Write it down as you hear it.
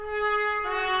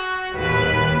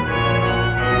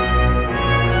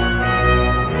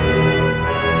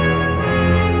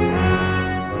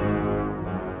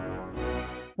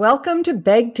Welcome to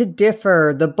Beg to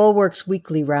Differ, the Bulwark's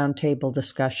weekly roundtable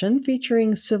discussion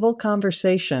featuring civil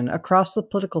conversation across the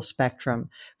political spectrum,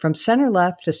 from center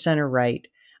left to center right.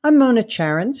 I'm Mona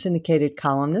Charan, syndicated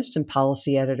columnist and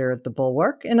policy editor at the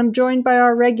Bulwark, and I'm joined by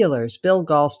our regulars, Bill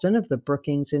Galston of the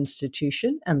Brookings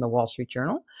Institution and the Wall Street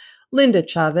Journal, Linda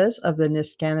Chavez of the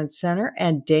Niskanen Center,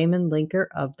 and Damon Linker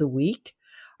of The Week.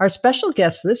 Our special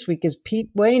guest this week is Pete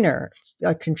Wehner,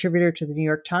 a contributor to the New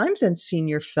York Times and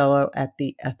senior fellow at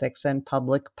the Ethics and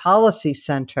Public Policy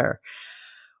Center.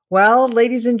 Well,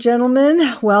 ladies and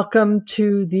gentlemen, welcome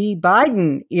to the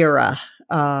Biden era.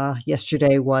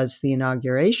 Yesterday was the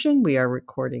inauguration. We are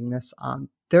recording this on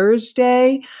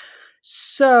Thursday.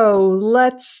 So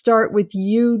let's start with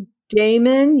you,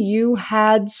 Damon. You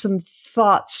had some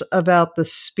thoughts about the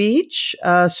speech,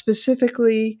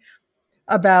 specifically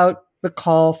about the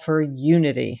call for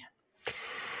unity.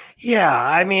 Yeah,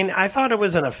 I mean, I thought it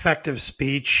was an effective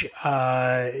speech.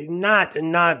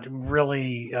 Not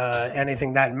really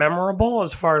anything that memorable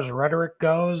as far as rhetoric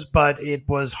goes, but it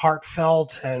was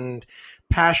heartfelt and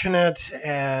passionate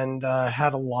and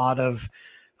had a lot of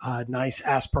nice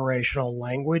aspirational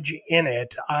language in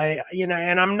it. I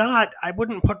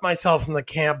wouldn't put myself in the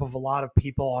camp of a lot of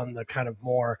people on the kind of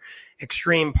more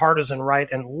extreme partisan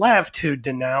right and left who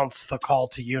denounce the call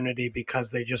to unity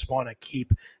because they just want to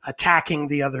keep attacking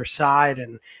the other side.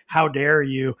 And how dare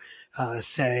you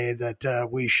say that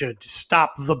we should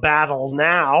stop the battle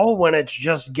now when it's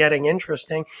just getting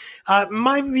interesting.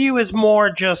 My view is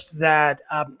more just that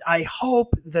I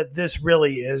hope that this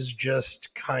really is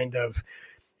just kind of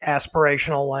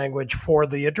aspirational language for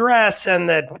the address, and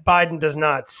that Biden does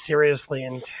not seriously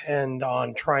intend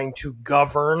on trying to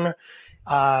govern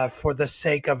for the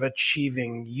sake of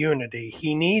achieving unity.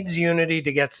 He needs unity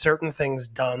to get certain things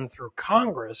done through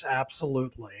Congress,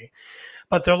 absolutely.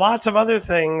 But there are lots of other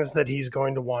things that he's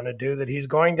going to want to do, that he's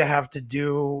going to have to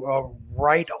do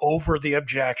right over the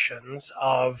objections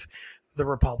of the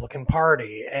Republican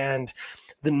Party. And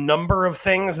the number of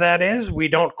things that is, we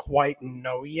don't quite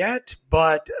know yet,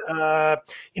 but,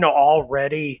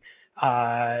 already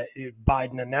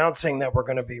Biden announcing that we're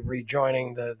going to be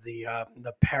rejoining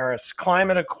the Paris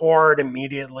Climate Accord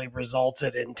immediately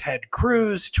resulted in Ted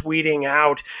Cruz tweeting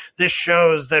out, "This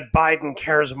shows that Biden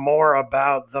cares more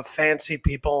about the fancy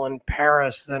people in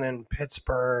Paris than in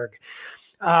Pittsburgh."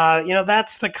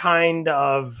 That's the kind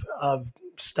of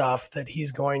stuff that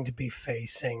he's going to be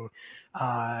facing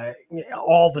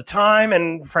all the time.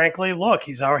 And frankly, look,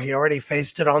 he already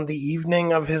faced it on the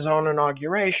evening of his own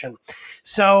inauguration.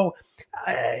 So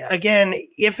again,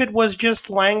 if it was just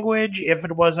language, if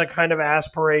it was a kind of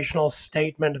aspirational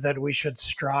statement that we should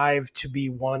strive to be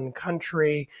one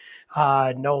country,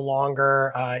 no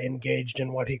longer engaged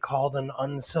in what he called an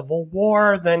uncivil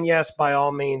war, then yes, by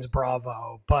all means,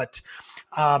 bravo. But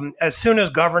as soon as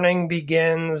governing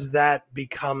begins, that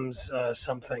becomes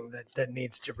something that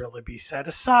needs to really be set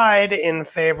aside in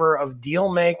favor of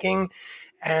deal making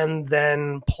and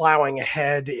then plowing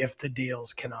ahead if the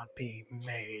deals cannot be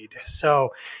made. So,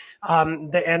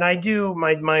 and I do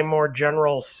my more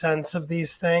general sense of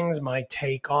these things, my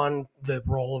take on the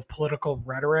role of political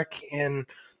rhetoric in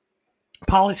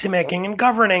policymaking and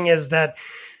governing is that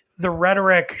the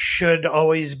rhetoric should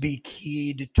always be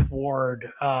keyed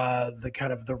toward the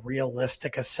kind of the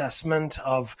realistic assessment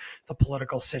of the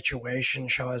political situation,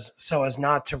 so as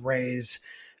not to raise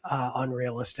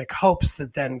unrealistic hopes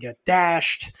that then get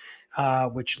dashed,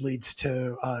 which leads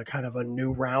to kind of a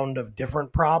new round of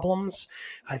different problems.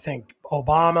 I think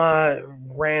Obama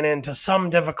ran into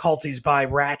some difficulties by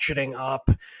ratcheting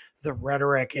up the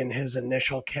rhetoric in his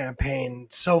initial campaign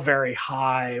so very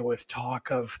high with talk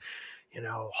of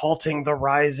halting the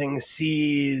rising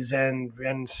seas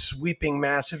and sweeping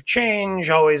massive change,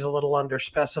 always a little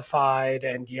underspecified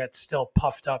and yet still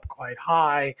puffed up quite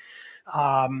high.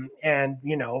 And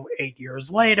 8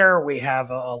 years later, we have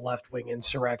a left-wing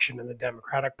insurrection in the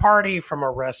Democratic Party from a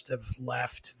restive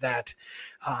left that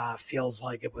feels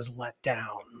like it was let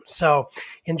down. So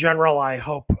in general, I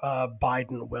hope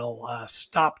Biden will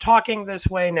stop talking this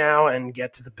way now and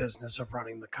get to the business of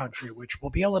running the country, which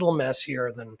will be a little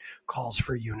messier than calls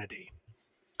for unity.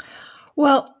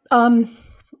 Well,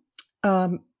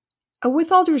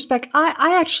 with all due respect,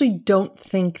 I actually don't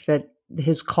think that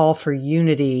his call for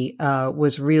unity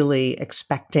was really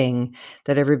expecting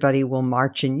that everybody will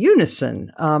march in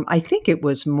unison. I think it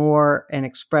was more an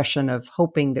expression of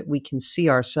hoping that we can see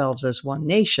ourselves as one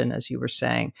nation, as you were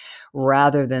saying,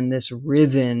 rather than this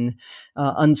riven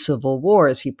uncivil war,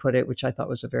 as he put it, which I thought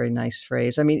was a very nice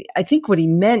phrase. I mean, I think what he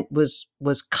meant was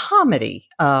comedy.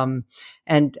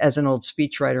 And as an old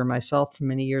speechwriter myself from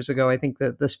many years ago, I think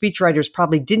that the speechwriters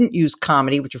probably didn't use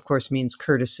comedy, which of course means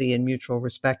courtesy and mutual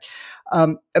respect,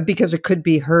 because it could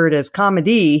be heard as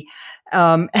comedy.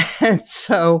 And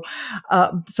so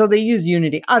they use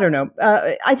unity. I don't know.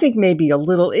 I think maybe a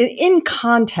little in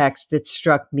context, it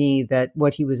struck me that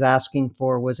what he was asking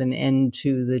for was an end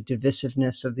to the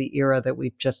divisiveness of the era that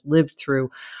we've just lived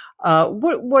through.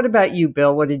 What about you,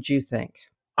 Bill? What did you think?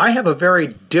 I have a very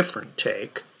different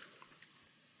take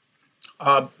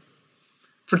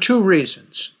for two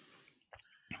reasons.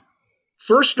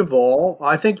 First of all,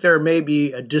 I think there may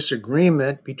be a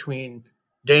disagreement between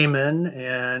Damon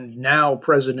and now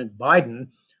President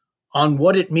Biden on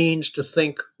what it means to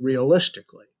think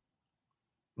realistically,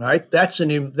 right? That's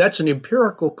an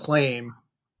empirical claim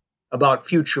about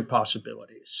future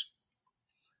possibilities.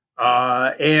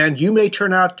 And you may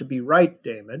turn out to be right,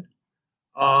 Damon,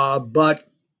 but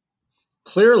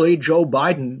clearly Joe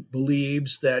Biden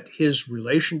believes that his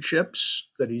relationships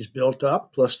that he's built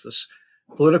up, plus the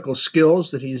political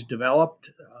skills that he's developed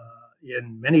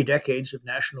in many decades of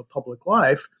national public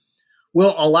life,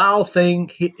 will allow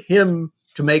him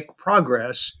to make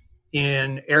progress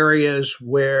in areas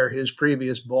where his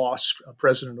previous boss,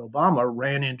 President Obama,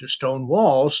 ran into stone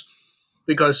walls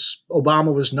because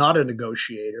Obama was not a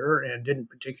negotiator and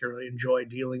didn't particularly enjoy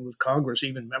dealing with Congress,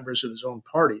 even members of his own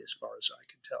party, as far as I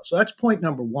can tell. So that's point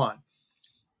number one.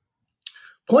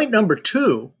 Point number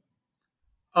two,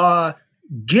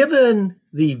 given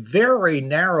the very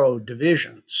narrow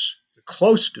divisions,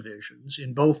 close divisions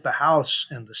in both the House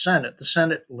and the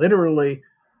Senate literally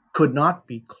could not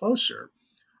be closer.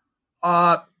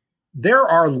 There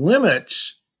are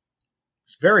limits,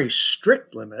 very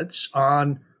strict limits,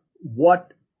 on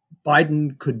what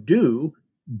Biden could do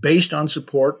based on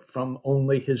support from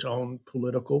only his own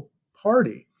political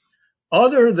party.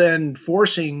 Other than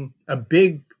forcing a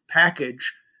big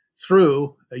package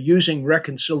through using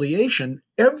reconciliation,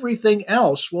 everything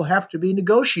else will have to be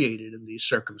negotiated in these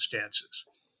circumstances.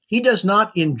 He does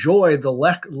not enjoy the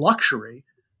luxury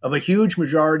of a huge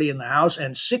majority in the House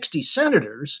and 60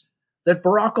 senators that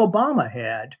Barack Obama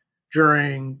had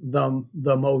during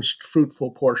the most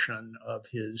fruitful portion of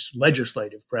his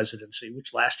legislative presidency,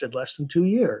 which lasted less than 2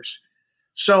 years.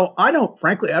 So I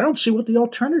don't see what the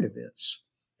alternative is.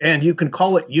 And you can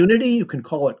call it unity, you can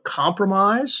call it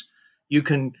compromise, you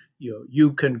can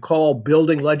call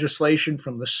building legislation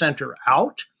from the center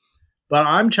out, but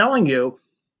I'm telling you,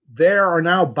 there are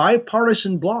now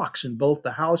bipartisan blocs in both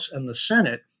the House and the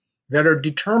Senate that are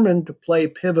determined to play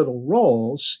pivotal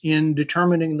roles in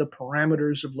determining the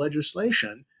parameters of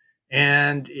legislation.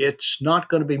 And it's not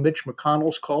going to be Mitch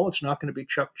McConnell's call. It's not going to be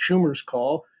Chuck Schumer's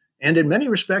call. And in many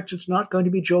respects, it's not going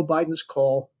to be Joe Biden's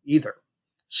call either.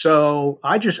 So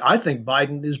I think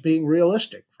Biden is being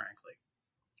realistic, frankly.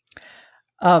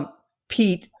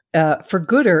 Pete, for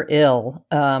good or ill,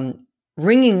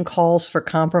 ringing calls for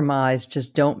compromise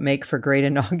just don't make for great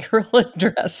inaugural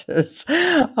addresses.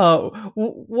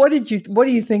 What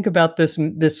do you think about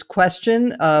this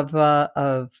question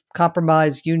of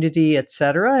compromise, unity, et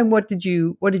cetera? And what did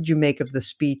you make of the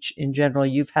speech in general?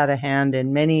 You've had a hand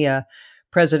in many a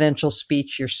presidential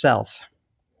speech yourself.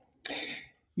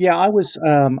 Yeah, I was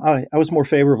more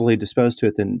favorably disposed to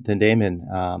it than Damon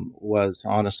was.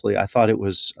 Honestly, I thought it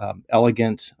was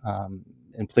elegant,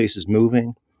 in places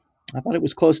moving. I thought it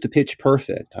was close to pitch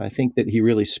perfect. I think that he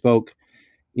really spoke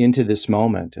into this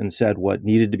moment and said what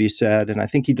needed to be said, and I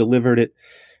think he delivered it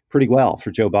pretty well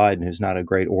for Joe Biden, who's not a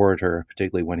great orator,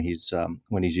 particularly when he's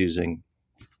using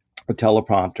a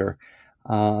teleprompter.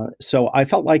 So I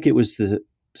felt like it was the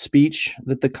speech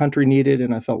that the country needed,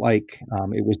 and I felt like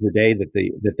it was the day that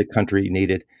the country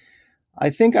needed. I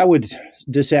think I would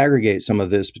disaggregate some of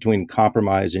this between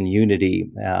compromise and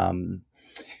unity.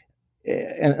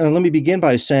 And let me begin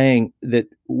by saying that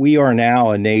we are now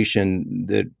a nation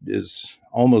that is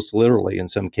almost literally, in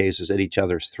some cases, at each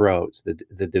other's throats.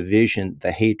 The division,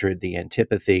 the hatred, the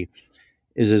antipathy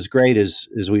is as great as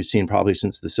we've seen probably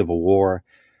since the Civil War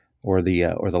or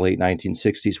the late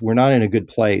 1960s. We're not in a good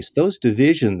place. Those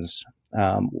divisions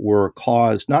were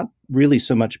caused not really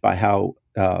so much by how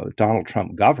Donald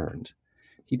Trump governed.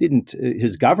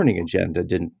 His governing agenda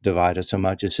didn't divide us so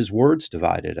much as his words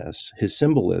divided us, his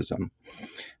symbolism,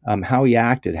 how he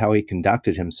acted, how he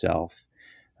conducted himself.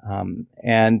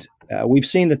 And we've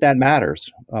seen that matters.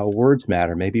 Words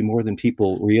matter, maybe more than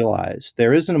people realize.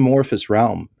 There is an amorphous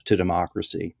realm to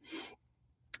democracy,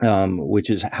 which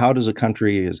is how does a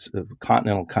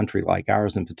continental country like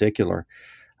ours in particular,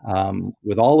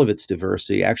 with all of its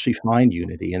diversity, actually find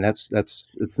unity, and it's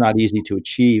not easy to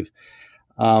achieve.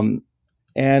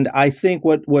 And I think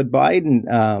what Biden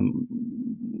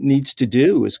needs to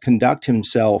do is conduct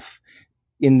himself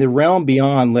in the realm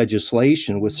beyond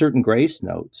legislation with certain grace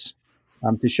notes,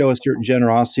 to show a certain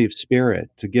generosity of spirit,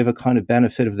 to give a kind of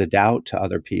benefit of the doubt to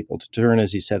other people, to turn,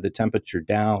 as he said, the temperature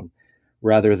down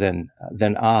rather than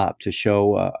up, to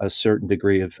show a certain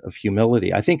degree of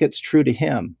humility. I think it's true to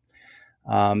him,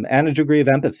 and a degree of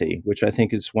empathy, which I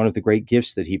think is one of the great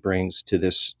gifts that he brings to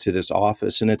this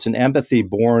office. And it's an empathy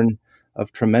born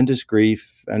of tremendous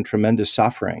grief and tremendous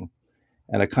suffering,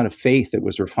 and a kind of faith that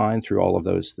was refined through all of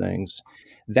those things.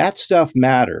 That stuff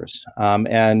matters,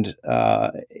 and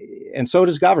so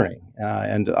does governing.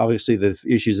 And obviously, the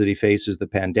issues that he faces, the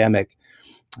pandemic,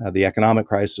 the economic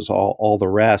crisis, all the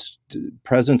rest.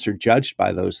 Presidents are judged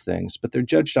by those things, but they're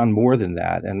judged on more than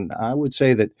that. And I would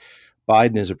say that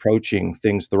Biden is approaching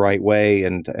things the right way,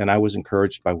 and I was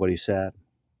encouraged by what he said.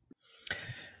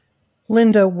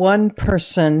 Linda, one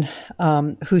person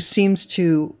who seems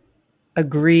to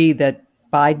agree that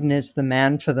Biden is the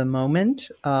man for the moment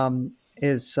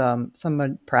is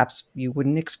someone perhaps you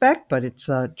wouldn't expect, but it's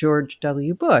George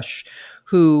W. Bush,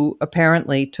 who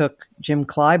apparently took Jim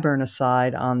Clyburn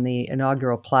aside on the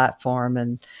inaugural platform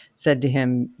and said to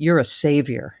him, "You're a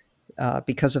savior,"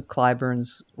 because of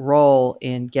Clyburn's role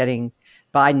in getting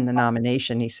Biden the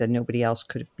nomination. He said nobody else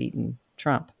could have beaten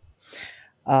Trump.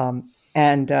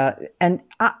 And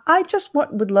I just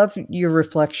would love your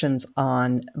reflections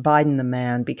on Biden the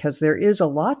man, because there is a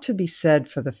lot to be said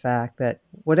for the fact that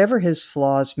whatever his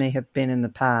flaws may have been in the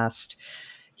past,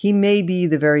 he may be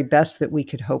the very best that we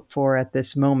could hope for at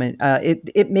this moment.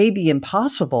 It may be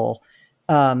impossible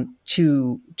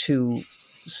to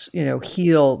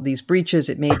heal these breaches.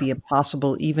 It may be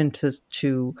impossible even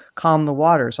to calm the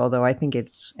waters, although I think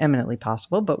it's eminently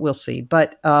possible, but we'll see.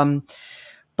 But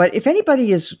if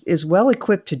anybody is well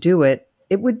equipped to do it,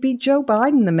 it would be Joe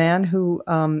Biden, the man who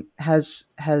is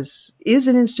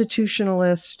an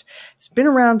institutionalist, has been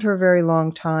around for a very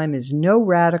long time, is no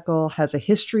radical, has a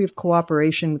history of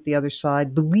cooperation with the other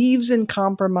side, believes in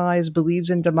compromise, believes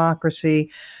in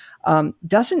democracy,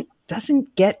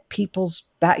 doesn't get people's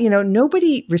back.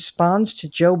 Nobody responds to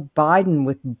Joe Biden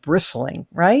with bristling,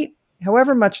 right?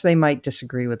 However much they might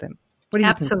disagree with him. What do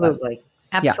you think? Absolutely.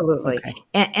 Absolutely. Yeah,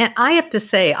 okay. And I have to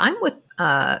say, I'm with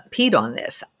Pete on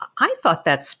this. I thought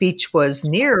that speech was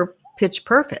near pitch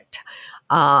perfect.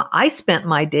 I spent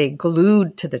my day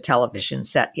glued to the television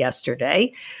set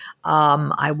yesterday.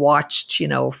 I watched,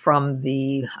 from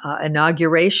the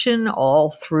inauguration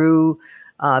all through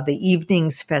the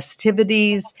evening's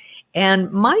festivities. And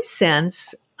my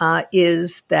sense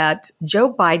is that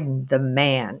Joe Biden, the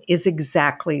man, is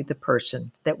exactly the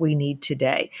person that we need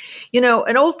today.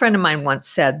 An old friend of mine once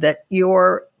said that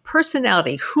your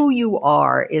personality, who you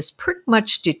are, is pretty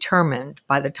much determined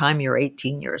by the time you're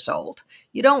 18 years old.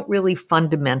 You don't really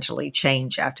fundamentally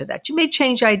change after that. You may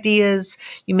change ideas,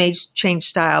 you may change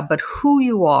style, but who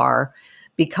you are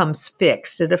becomes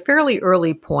fixed at a fairly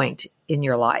early point in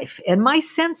your life. And my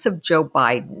sense of Joe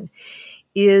Biden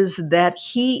is that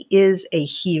he is a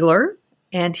healer,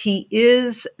 and he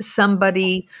is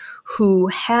somebody who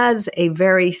has a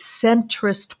very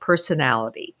centrist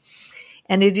personality.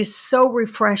 And it is so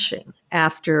refreshing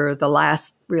after the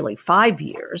last really 5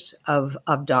 years of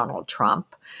Donald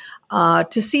Trump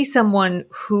to see someone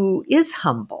who is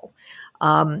humble,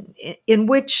 in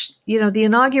which, the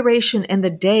inauguration and the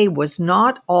day was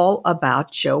not all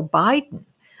about Joe Biden.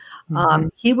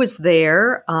 He was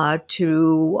there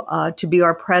to be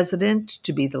our president,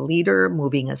 to be the leader,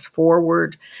 moving us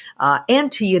forward,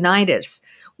 and to unite us.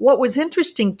 What was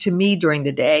interesting to me during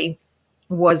the day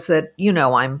was that,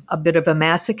 I'm a bit of a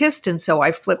masochist, and so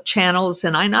I flipped channels,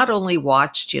 and I not only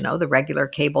watched, the regular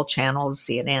cable channels,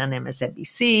 CNN,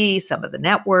 MSNBC, some of the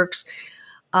networks.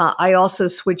 I also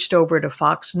switched over to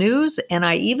Fox News, and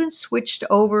I even switched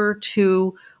over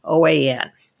to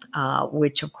OAN.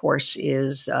 Which, of course,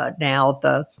 is now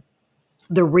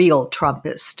the real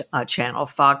Trumpist channel.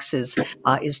 Fox is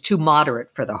too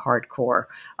moderate for the hardcore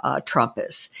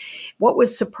Trumpists. What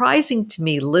was surprising to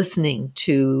me listening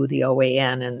to the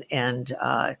OAN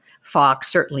and Fox,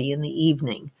 certainly in the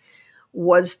evening,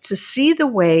 was to see the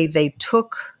way they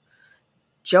took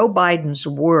Joe Biden's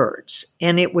words,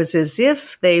 and it was as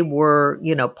if they were,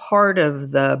 part of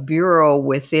the bureau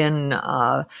within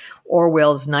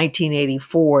Orwell's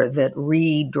 1984 that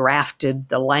redrafted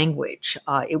the language.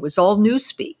 It was all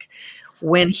newspeak.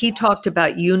 When he talked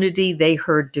about unity, they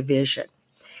heard division.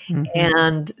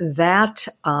 And that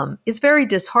is very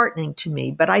disheartening to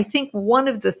me. But I think one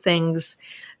of the things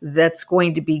that's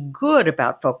going to be good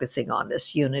about focusing on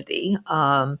this unity,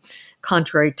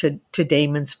 contrary to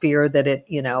Damon's fear that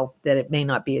it may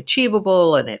not be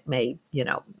achievable and it may,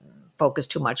 focus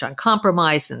too much on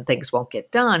compromise and things won't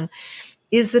get done,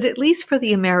 is that at least for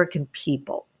the American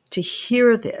people to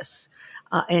hear this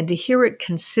and to hear it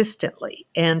consistently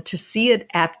and to see it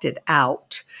acted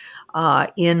out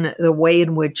in the way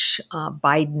in which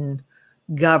Biden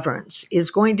governs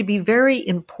is going to be very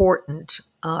important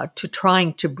to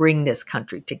trying to bring this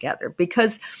country together.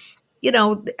 Because,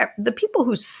 the people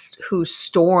who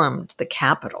stormed the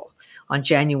Capitol on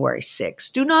January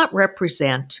 6th do not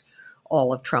represent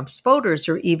all of Trump's voters,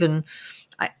 or even,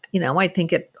 I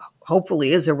think it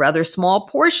hopefully is a rather small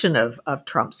portion of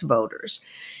Trump's voters.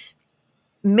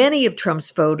 Many of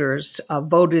Trump's voters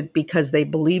voted because they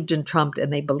believed in Trump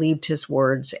and they believed his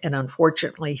words, and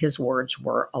unfortunately his words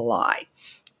were a lie.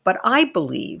 But I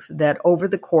believe that over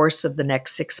the course of the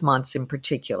next 6 months in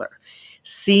particular,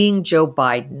 seeing Joe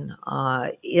Biden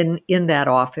in that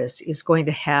office is going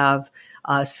to have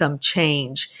some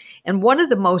change. And one of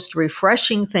the most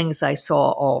refreshing things I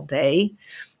saw all day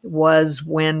was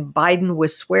when Biden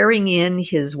was swearing in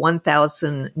his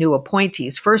 1,000 new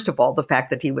appointees. First of all, the fact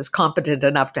that he was competent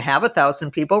enough to have 1,000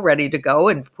 people ready to go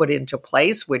and put into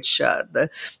place, which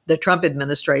the Trump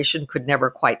administration could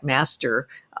never quite master,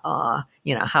 how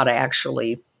to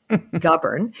actually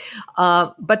govern.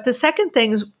 But the second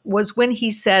thing was when he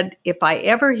said, if I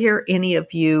ever hear any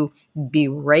of you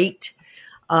berate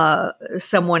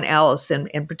someone else,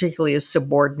 and particularly a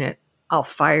subordinate, I'll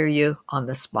fire you on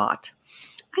the spot.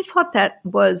 I thought that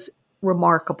was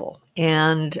remarkable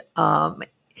and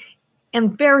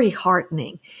very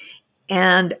heartening.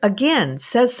 And again,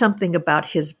 says something about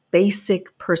his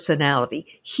basic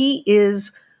personality. He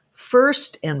is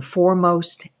first and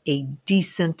foremost a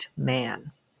decent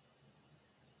man.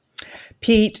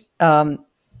 Pete,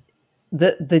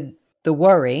 the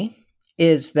worry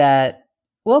is that,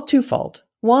 twofold.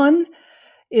 One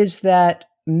is that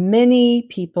many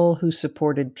people who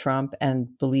supported Trump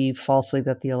and believe falsely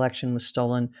that the election was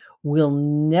stolen will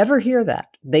never hear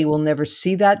that. They will never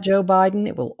see that Joe Biden.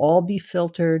 It will all be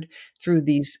filtered through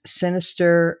these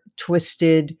sinister,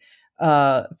 twisted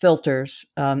filters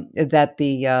that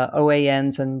the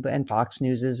OANs and Fox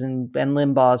Newses and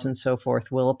Limbaugh's and so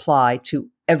forth will apply to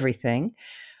everything.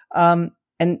 And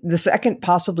the second,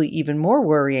 possibly even more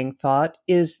worrying thought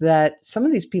is that some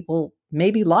of these people,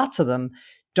 maybe lots of them,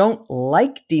 don't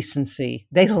like decency.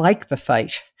 They like the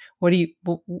fight. What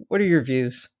are your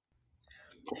views?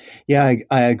 Yeah,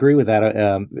 I agree with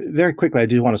that. Very quickly, I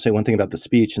do want to say one thing about the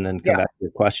speech and then come back to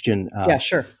your question. Yeah,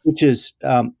 sure. Which is,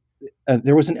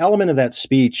 there was an element of that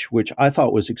speech which I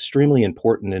thought was extremely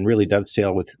important and really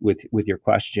dovetailed with your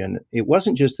question. It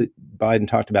wasn't just that Biden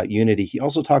talked about unity; he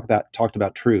also talked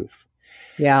about truth.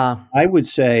 Yeah, I would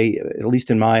say, at least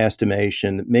in my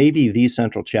estimation, maybe the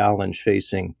central challenge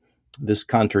facing this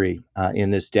country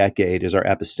in this decade is our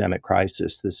epistemic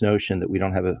crisis, this notion that we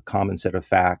don't have a common set of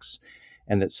facts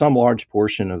and that some large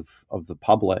portion of the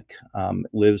public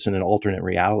lives in an alternate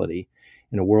reality,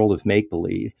 in a world of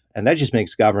make-believe. And that just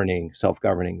makes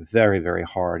self-governing very, very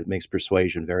hard. It makes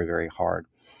persuasion very, very hard.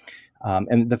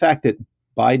 And the fact that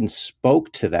Biden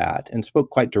spoke to that and spoke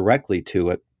quite directly to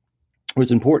it was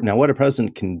important. Now, what a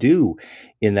president can do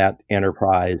in that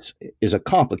enterprise is a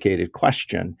complicated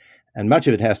question. And much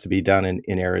of it has to be done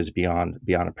in areas beyond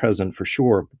a president, for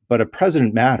sure. But a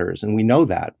president matters. And we know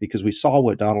that because we saw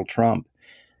what Donald Trump,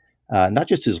 not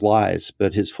just his lies,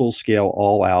 but his full-scale,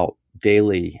 all-out,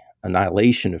 daily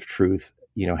annihilation of truth,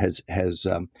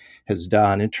 has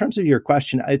done. In terms of your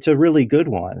question, it's a really good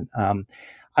one.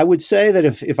 I would say that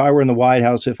if I were in the White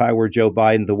House, if I were Joe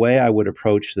Biden, the way I would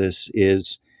approach this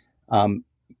is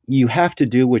you have to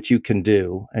do what you can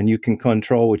do, and you can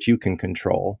control what you can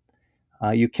control.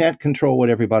 You can't control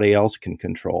what everybody else can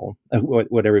control,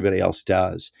 what everybody else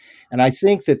does. And I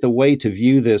think that the way to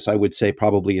view this, I would say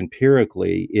probably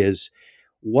empirically, is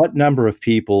what number of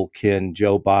people can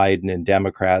Joe Biden and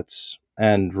Democrats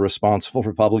and responsible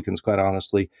Republicans, quite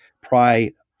honestly,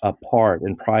 pry apart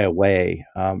and pry away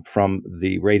from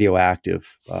the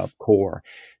radioactive core.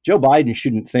 Joe Biden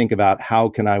shouldn't think about how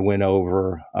can I win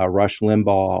over Rush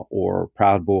Limbaugh or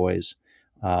Proud Boys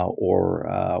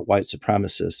or white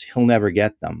supremacists. He'll never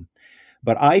get them.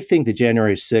 But I think the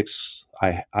January 6th,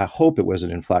 I hope it was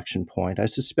an inflection point. I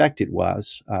suspect it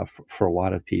was for a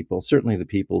lot of people, certainly the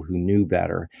people who knew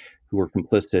better, who were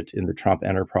complicit in the Trump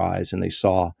enterprise, and they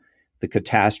saw the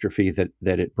catastrophe that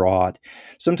it brought.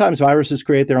 Sometimes viruses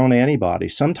create their own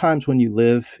antibodies. Sometimes when you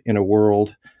live in a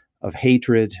world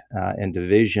hatred and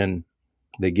division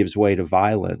that gives way to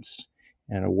violence,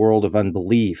 and a world of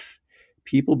unbelief,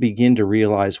 people begin to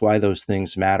realize why those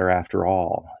things matter after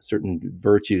all. Certain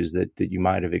virtues that you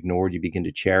might have ignored, you begin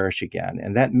to cherish again.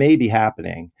 And that may be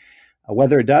happening.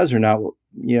 Whether it does or not,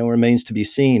 remains to be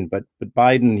seen. But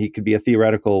Biden, he could be a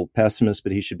theoretical pessimist,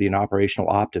 but he should be an operational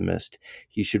optimist.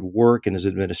 He should work, and his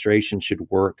administration should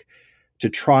work to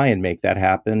try and make that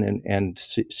happen and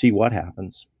see what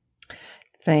happens.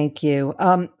 Thank you.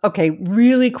 Okay,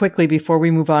 really quickly before we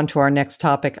move on to our next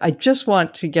topic, I just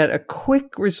want to get a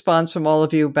quick response from all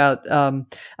of you about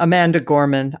Amanda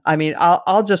Gorman. I mean,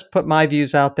 I'll just put my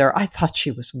views out there. I thought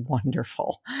she was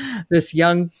wonderful. This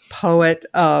young poet.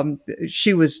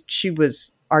 She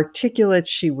was articulate.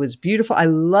 She was beautiful. I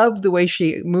loved the way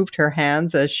she moved her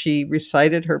hands as she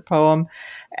recited her poem,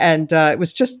 and it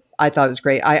was just. I thought it was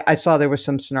great. I saw there were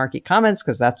some snarky comments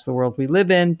because that's the world we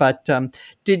live in. But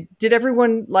did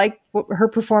everyone like her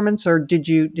performance, or do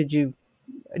you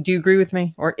agree with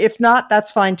me? Or if not,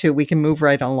 that's fine too. We can move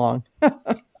right along.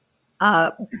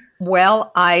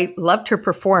 Well, I loved her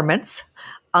performance.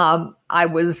 I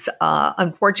was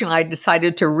unfortunately, I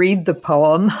decided to read the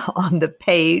poem on the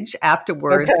page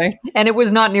afterwards, and it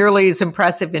was not nearly as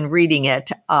impressive in reading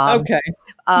it. But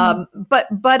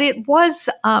it was,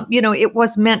 it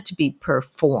was meant to be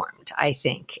performed, I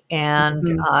think. And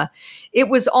it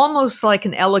was almost like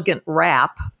an elegant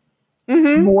rap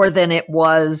more than it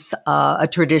was a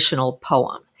traditional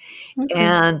poem.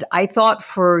 And I thought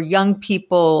for young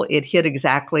people, it hit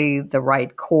exactly the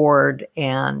right chord.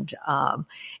 And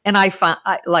I found,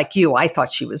 like you, I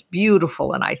thought she was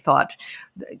beautiful. And I thought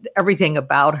everything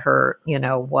about her,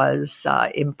 was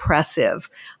impressive.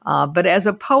 But as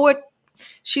a poet,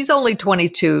 she's only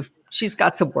 22. She's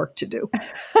got some work to do.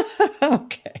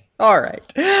 Okay. All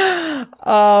right.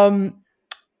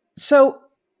 So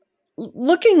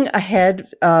looking ahead,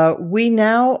 we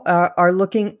now are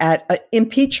looking at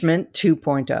impeachment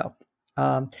 2.0.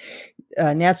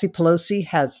 Nancy Pelosi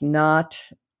has not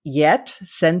yet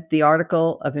sent the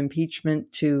article of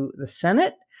impeachment to the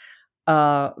Senate,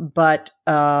 but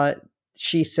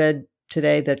she said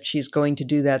today that she's going to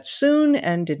do that soon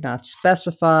and did not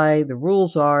specify. The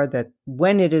rules are that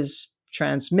when it is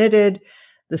transmitted,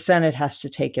 the Senate has to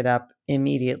take it up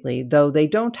immediately, though they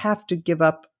don't have to give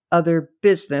up other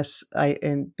business.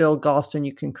 And Bill Galston,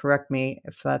 you can correct me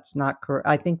if that's not correct.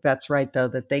 I think that's right, though,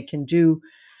 that they can do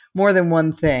more than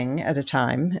one thing at a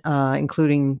time,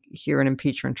 including hear an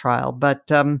impeachment trial.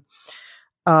 But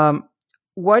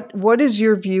what is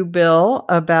your view, Bill,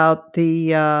 about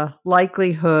the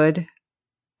likelihood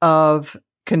of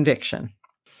conviction?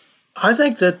 I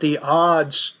think that the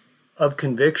odds of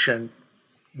conviction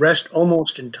rest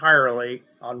almost entirely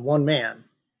on one man,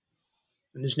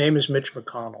 and his name is Mitch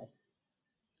McConnell.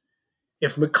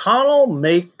 If McConnell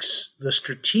makes the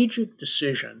strategic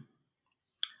decision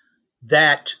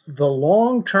that the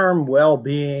long-term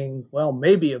well-being,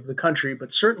 maybe of the country,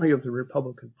 but certainly of the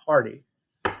Republican Party,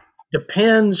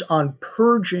 depends on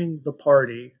purging the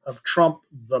party of Trump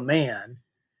the man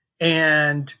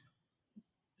and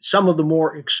some of the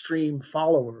more extreme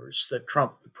followers that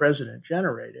Trump the president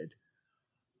generated,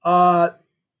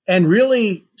 and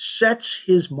really sets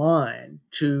his mind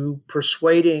to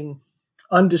persuading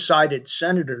undecided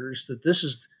senators that this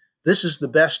is the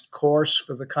best course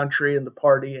for the country and the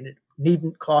party, and it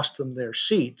needn't cost them their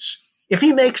seats. If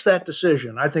he makes that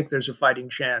decision, I think there's a fighting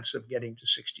chance of getting to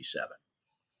 67.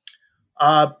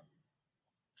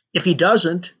 If he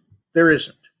doesn't, there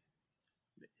isn't.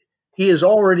 He has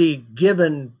already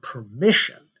given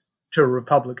permission to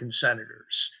Republican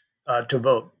senators to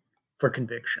vote for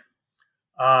conviction.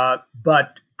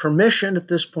 But permission at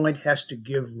this point has to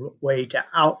give way to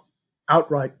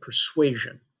outright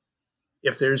persuasion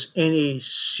if there's any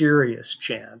serious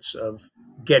chance of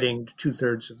getting to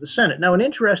 2/3 of the Senate. Now, an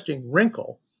interesting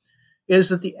wrinkle is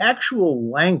that the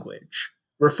actual language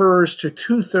refers to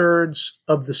 2/3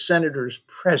 of the senators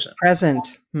present.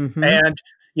 Mm-hmm.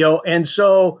 And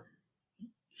so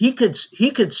he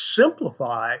could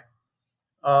simplify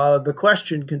the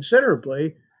question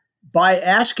considerably by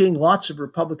asking lots of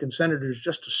Republican senators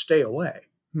just to stay away.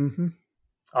 Mm-hmm.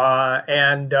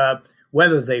 And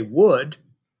whether they would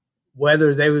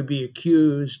be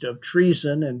accused of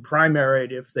treason and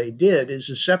primaried if they did is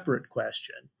a separate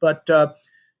question. But I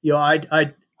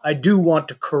do want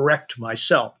to correct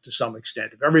myself to some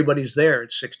extent. If everybody's there,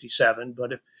 it's 67.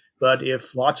 But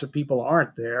if lots of people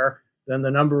aren't there, then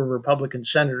the number of Republican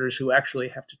senators who actually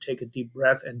have to take a deep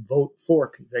breath and vote for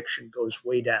conviction goes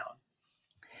way down.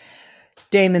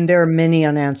 Damon, there are many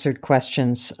unanswered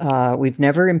questions. We've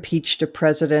never impeached a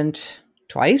president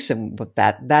twice, and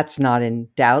that's not in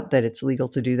doubt that it's legal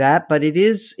to do that, but it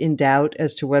is in doubt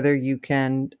as to whether you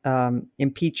can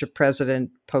impeach a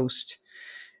president post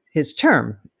his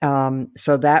term.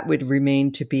 So that would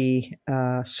remain to be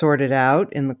sorted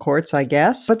out in the courts, I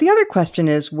guess. But the other question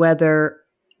is whether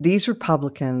these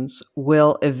Republicans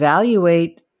will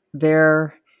evaluate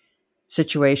their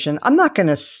situation. I'm not going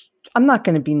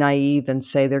to be naive and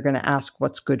say they're going to ask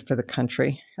what's good for the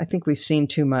country. I think we've seen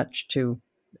too much to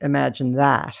imagine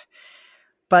that.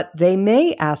 But they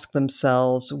may ask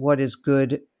themselves what is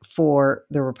good for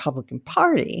the Republican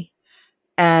Party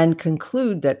and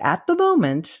conclude that at the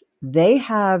moment they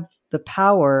have the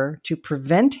power to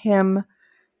prevent him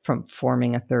from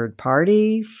forming a third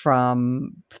party,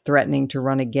 from threatening to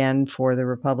run again for the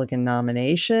Republican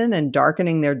nomination, and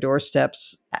darkening their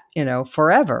doorsteps,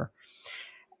 forever.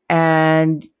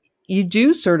 And you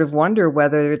do sort of wonder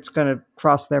whether it's going to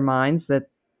cross their minds that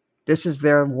this is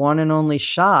their one and only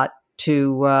shot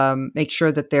to make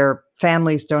sure that their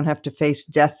families don't have to face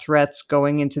death threats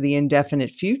going into the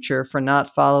indefinite future for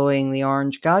not following the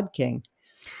Orange God King.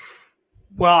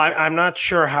 Well, I'm not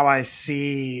sure how I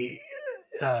see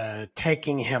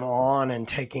taking him on and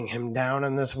taking him down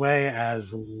in this way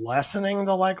as lessening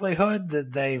the likelihood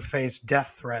that they face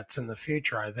death threats in the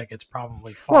future. I think it's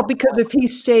probably far. Well, because if he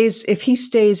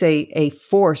stays a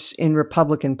force in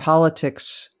Republican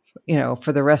politics,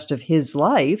 for the rest of his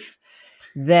life,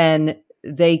 then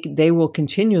they will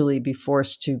continually be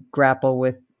forced to grapple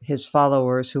with his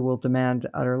followers who will demand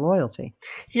utter loyalty.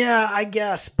 Yeah, I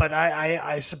guess. But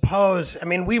I suppose,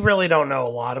 we really don't know a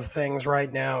lot of things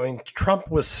right now.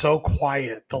 Trump was so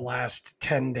quiet the last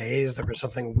 10 days. There was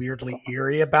something weirdly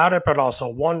eerie about it, but also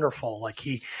wonderful. Like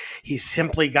he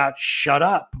simply got shut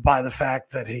up by the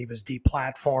fact that he was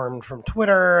deplatformed from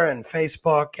Twitter and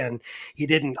Facebook, and he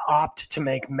didn't opt to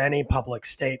make many public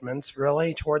statements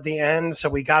really toward the end. So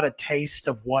we got a taste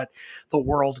of what the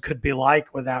world could be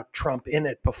like without Trump in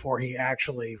it before he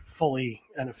actually fully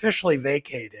and officially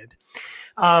vacated.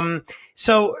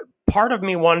 So part of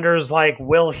me wonders,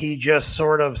 will he just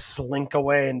sort of slink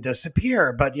away and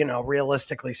disappear? But,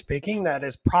 realistically speaking, that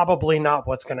is probably not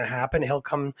what's going to happen. He'll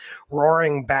come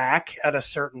roaring back at a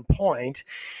certain point.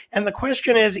 And the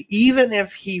question is, even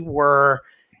if he were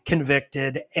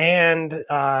convicted and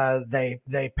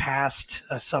they passed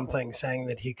something saying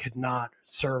that he could not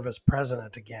serve as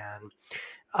president again,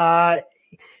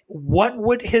 what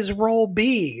would his role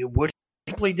be? Would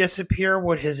he simply disappear?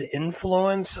 Would his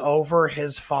influence over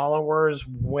his followers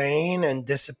wane and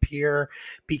disappear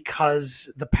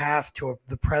because the path to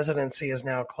the presidency is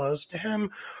now closed to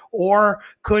him? Or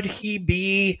could he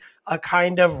be a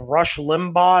kind of Rush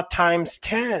Limbaugh times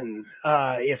 10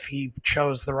 if he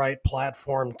chose the right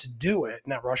platform to do it?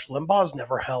 Now, Rush Limbaugh's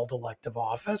never held elective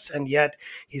office, and yet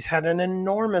he's had an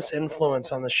enormous influence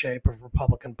on the shape of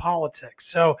Republican politics.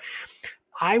 So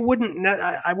I wouldn't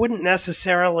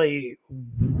necessarily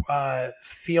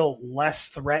feel less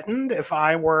threatened if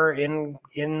I were in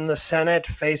the Senate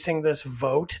facing this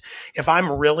vote. If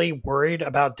I'm really worried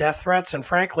about death threats, and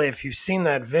frankly, if you've seen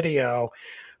that video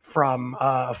from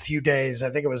a few days,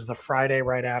 I think it was the Friday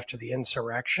right after the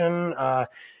insurrection,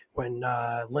 when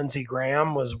Lindsey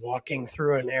Graham was walking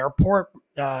through an airport,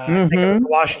 I think it was the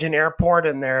Washington airport,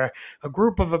 and there a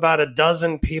group of about a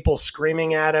dozen people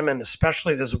screaming at him, and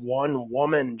especially this one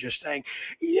woman just saying,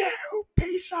 "You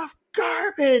piece of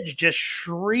garbage," just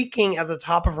shrieking at the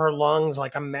top of her lungs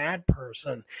like a mad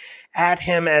person at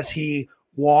him as he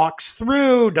walks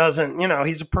through. Doesn't,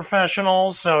 he's a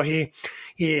professional, so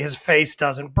his face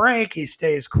doesn't break. He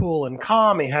stays cool and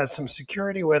calm. He has some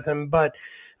security with him, but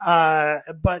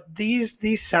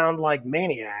these sound like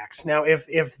maniacs. Now,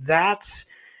 if that's,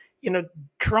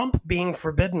 Trump being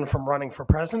forbidden from running for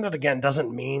president again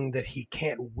doesn't mean that he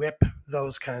can't whip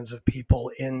those kinds of people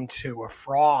into a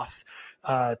froth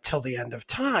till the end of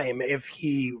time if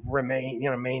he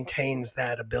maintains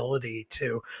that ability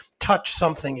to touch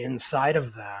something inside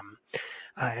of them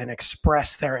and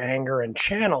express their anger and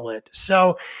channel it.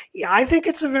 So I think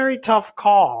it's a very tough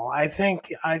call. I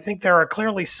think there are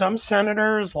clearly some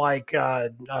senators like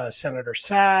Senator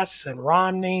Sass and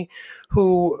Romney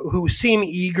who seem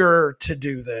eager to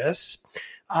do this.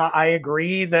 I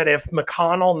agree that if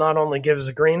McConnell not only gives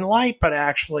a green light, but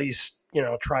actually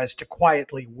tries to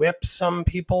quietly whip some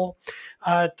people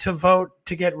to vote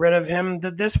to get rid of him,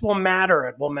 that this will matter.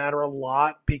 It will matter a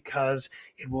lot because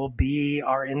it will be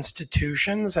our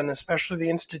institutions, and especially the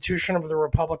institution of the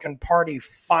Republican Party,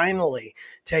 finally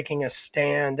taking a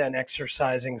stand and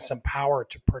exercising some power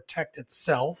to protect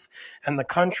itself and the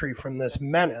country from this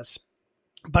menace.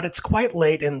 But it's quite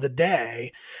late in the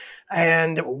day.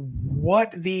 And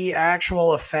what the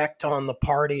actual effect on the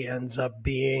party ends up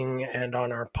being and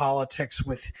on our politics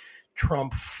with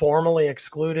Trump formally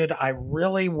excluded, I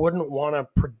really wouldn't want to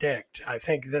predict. I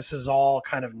think this is all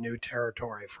kind of new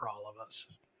territory for all of us.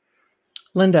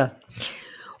 Linda.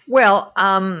 Well,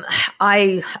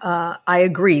 I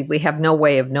agree. We have no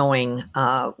way of knowing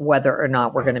whether or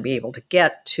not we're going to be able to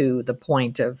get to the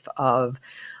point of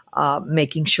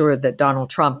making sure that Donald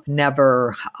Trump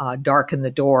never darkened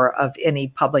the door of any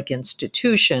public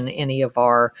institution, any of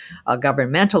our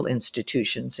governmental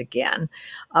institutions again.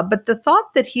 But the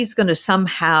thought that he's going to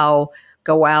somehow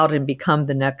go out and become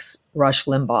the next Rush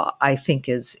Limbaugh, I think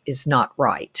is not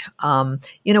right.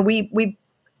 We've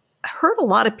heard a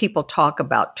lot of people talk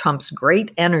about Trump's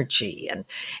great energy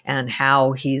and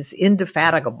how he's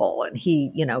indefatigable and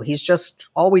he's just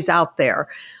always out there.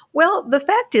 Well, the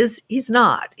fact is he's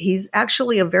not. He's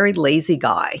actually a very lazy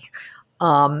guy,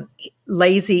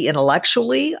 lazy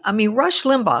intellectually. I mean, Rush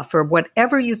Limbaugh, for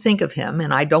whatever you think of him,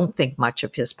 and I don't think much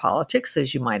of his politics,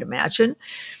 as you might imagine,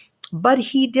 but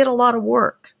he did a lot of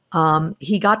work.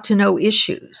 He got to know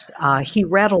issues. He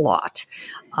read a lot.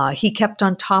 He kept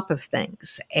on top of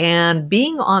things. And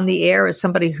being on the air as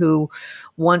somebody who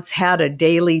once had a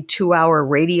daily 2-hour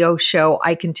radio show,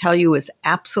 I can tell you is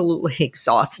absolutely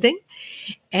exhausting.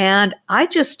 And I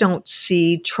just don't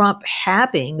see Trump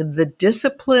having the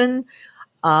discipline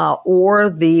or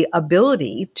the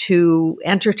ability to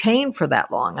entertain for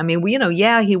that long. I mean,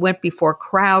 he went before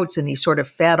crowds and he sort of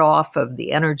fed off of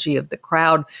the energy of the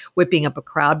crowd, whipping up a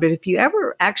crowd. But if you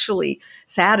ever actually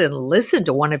sat and listened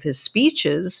to one of his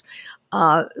speeches,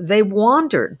 they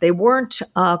wandered. They weren't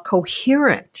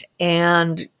coherent.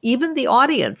 And even the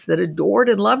audience that adored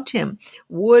and loved him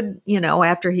would,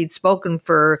 after he'd spoken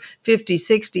for 50,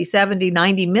 60, 70,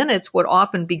 90 minutes, would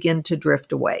often begin to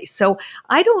drift away. So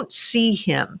I don't see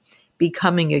him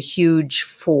becoming a huge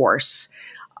force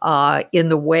in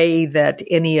the way that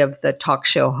any of the talk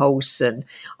show hosts and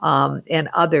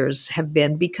others have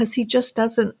been, because he just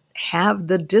doesn't have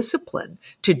the discipline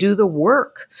to do the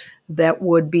work that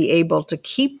would be able to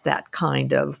keep that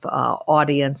kind of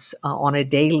audience on a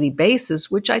daily basis,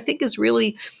 which I think is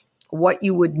really what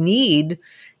you would need,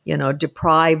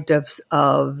 deprived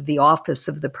of the office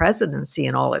of the presidency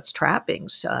and all its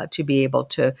trappings to be able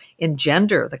to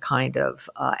engender the kind of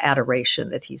adoration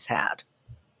that he's had.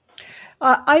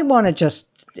 I want to just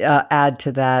add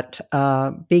to that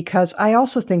because I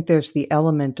also think there's the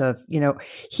element of,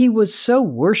 he was so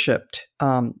worshipped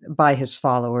by his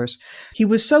followers. He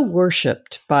was so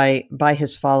worshipped by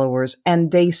his followers,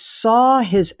 and they saw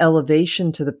his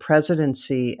elevation to the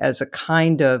presidency as a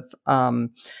kind of,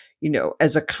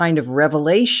 as a kind of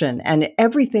revelation, and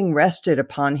everything rested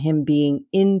upon him being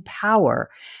in power.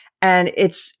 And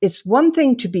it's one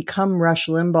thing to become Rush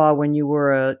Limbaugh when you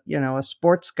were a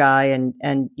sports guy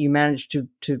and you managed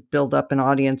to build up an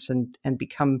audience and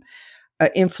become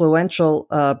influential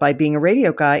by being a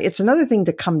radio guy. It's another thing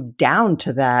to come down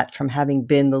to that from having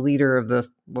been the leader of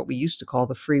what we used to call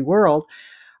the free world.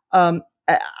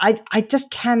 I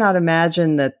just cannot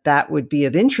imagine that would be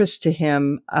of interest to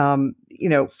him.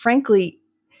 Frankly,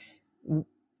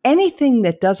 anything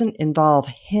that doesn't involve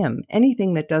him,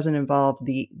 anything that doesn't involve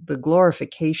the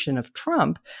glorification of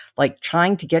Trump, like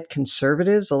trying to get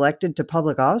conservatives elected to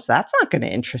public office, that's not going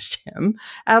to interest him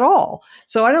at all.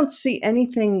 So I don't see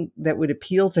anything that would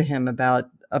appeal to him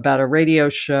about a radio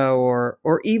show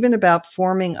or even about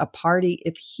forming a party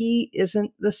if he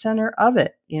isn't the center of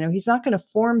it. He's not going to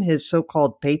form his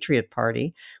so-called Patriot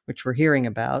Party, which we're hearing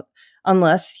about,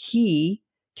 unless he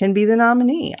can be the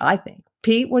nominee, I think.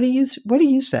 Pete, what do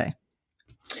you say?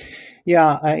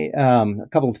 Yeah, a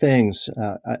couple of things.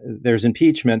 There's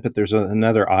impeachment, but there's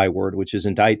another I word, which is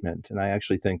indictment. And I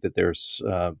actually think that there's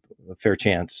a fair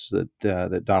chance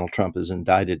that Donald Trump is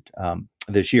indicted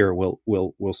this year.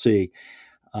 We'll see.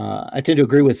 I tend to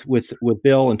agree with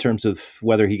Bill in terms of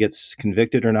whether he gets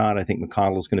convicted or not. I think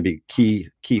McConnell is going to be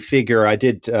a key figure. I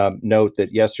did note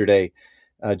that yesterday,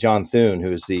 John Thune,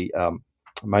 who is the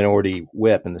minority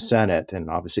whip in the Senate and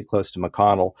obviously close to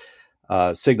McConnell,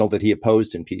 signaled that he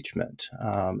opposed impeachment.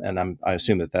 And I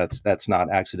assume that's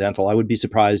not accidental. I would be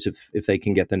surprised if they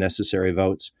can get the necessary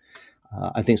votes.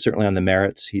 I think certainly on the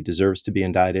merits, he deserves to be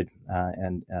indicted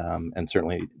and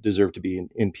certainly deserve to be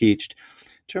impeached.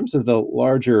 In terms of the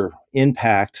larger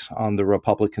impact on the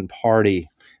Republican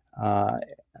Party,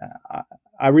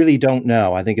 I really don't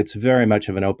know. I think it's very much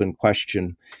of an open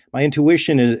question. My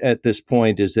intuition at this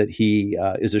point is that he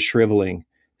is a shriveling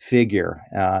figure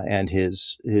and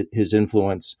his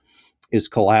influence is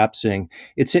collapsing.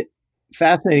 It's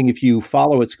fascinating if you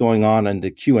follow what's going on in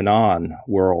the QAnon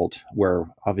world, where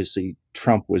obviously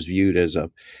Trump was viewed as a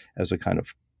kind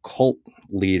of cult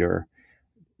leader,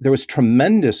 there was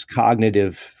tremendous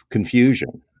cognitive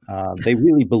confusion. They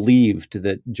really believed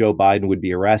that Joe Biden would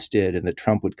be arrested and that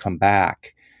Trump would come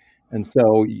back. And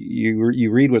so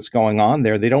you read what's going on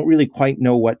there. They don't really quite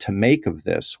know what to make of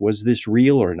this. Was this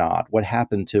real or not? What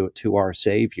happened to our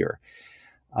savior?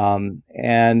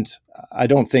 And I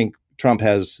don't think Trump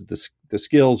has the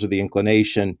skills or the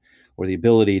inclination or the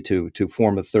ability to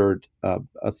form a third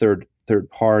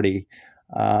party.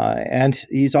 And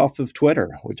he's off of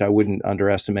Twitter, which I wouldn't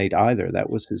underestimate either. That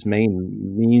was his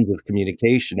main means of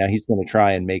communication. Now he's going to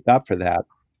try and make up for that,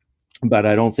 but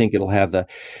I don't think it'll have the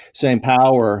same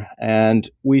power. And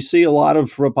we see a lot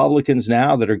of Republicans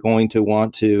now that are going to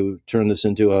want to turn this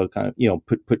into a kind of,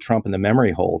 put Trump in the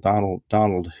memory hole.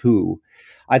 Donald who?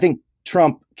 I think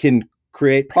Trump can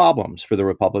create problems for the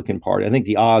Republican Party. I think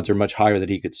the odds are much higher that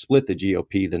he could split the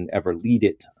GOP than ever lead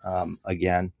it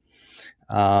again.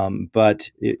 But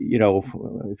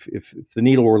if the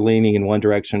needle were leaning in one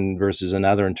direction versus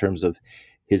another in terms of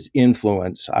his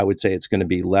influence, I would say it's going to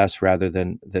be less rather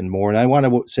than more. And I want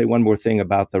to say one more thing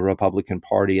about the Republican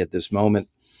Party at this moment,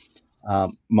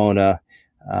 Mona,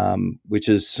 which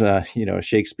is,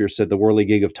 Shakespeare said, the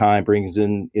whirligig of time brings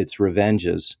in its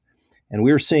revenges. And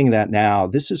we're seeing that now.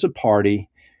 This is a party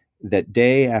that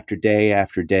day after day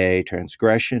after day,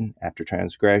 transgression after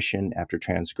transgression after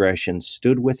transgression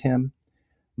stood with him.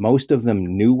 Most of them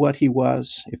knew what he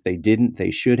was. If they didn't, they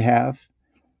should have.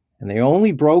 And they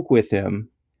only broke with him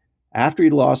after he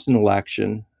lost an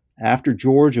election, after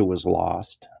Georgia was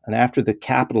lost, and after the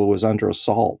Capitol was under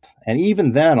assault. And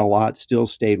even then, a lot still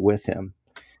stayed with him.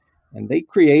 And they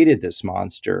created this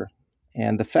monster.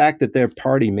 And the fact that their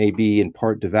party may be in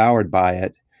part devoured by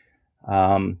it,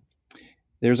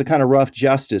 there's a kind of rough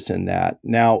justice in that.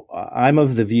 Now, I'm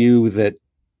of the view that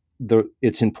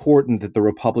it's important that the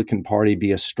Republican Party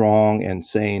be a strong and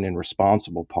sane and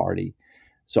responsible party.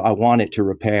 So I want it to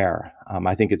repair.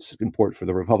 I think it's important for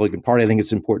the Republican Party. I think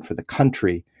it's important for the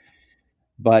country.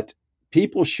 But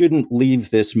people shouldn't leave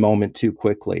this moment too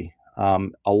quickly.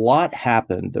 A lot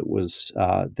happened that was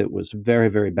very,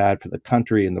 very bad for the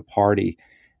country and the party.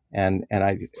 And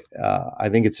I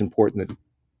think it's important that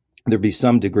there be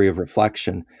some degree of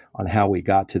reflection on how we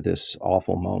got to this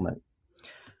awful moment.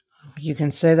 You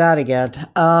can say that again.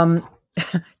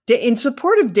 In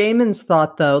support of Damon's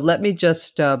thought, though, let me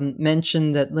just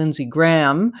mention that Lindsey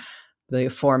Graham, the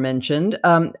aforementioned,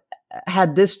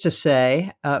 had this to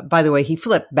say. By the way, he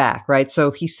flipped back, right? So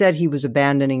he said he was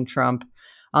abandoning Trump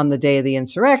on the day of the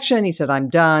insurrection. He said, I'm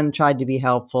done, tried to be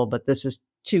helpful, but this is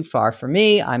too far for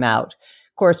me. I'm out.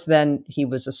 Of course, then he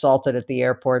was assaulted at the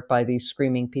airport by these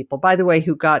screaming people, by the way,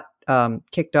 who got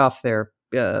kicked off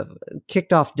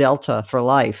Delta for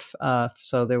life.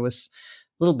 So there was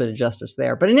a little bit of justice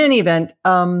there. But in any event,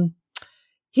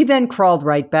 he then crawled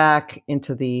right back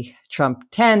into the Trump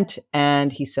tent.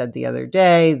 And he said the other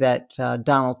day that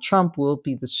Donald Trump will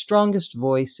be the strongest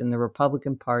voice in the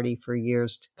Republican Party for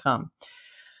years to come.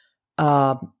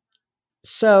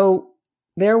 So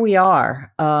there we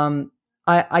are.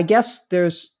 I guess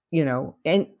there's,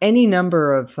 any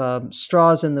number of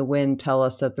straws in the wind tell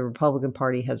us that the Republican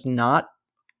Party has not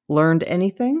learned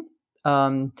anything.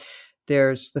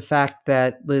 There's the fact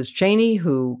that Liz Cheney,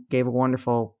 who gave a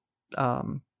wonderful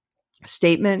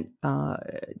statement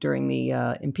during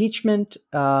the impeachment,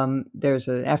 there's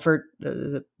an effort,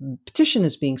 the petition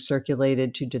is being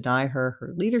circulated to deny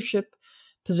her leadership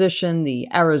position. The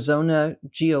Arizona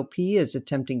GOP is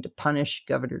attempting to punish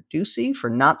Governor Ducey for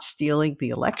not stealing the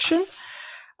election.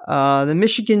 The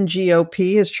Michigan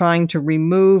GOP is trying to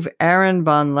remove Aaron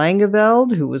von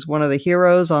Langeveld, who was one of the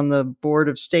heroes on the board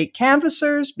of state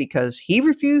canvassers, because he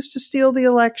refused to steal the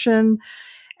election,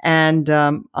 and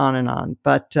on and on.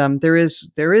 But there is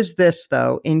this,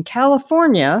 though. In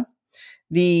California,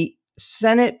 the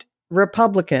Senate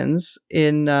Republicans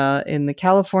in the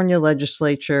California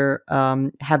legislature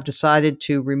have decided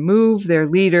to remove their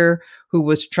leader, who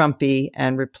was Trumpy,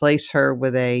 and replace her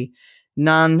with a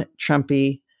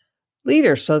non-Trumpy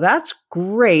leader. So that's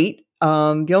great.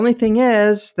 The only thing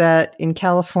is that in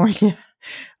California,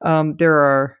 there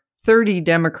are 30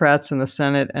 Democrats in the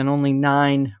Senate and only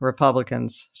 9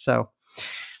 Republicans. So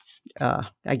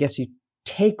I guess you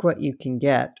take what you can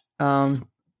get. All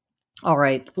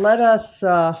right, let us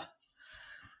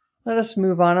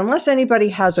move on. Unless anybody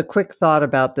has a quick thought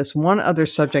about this one other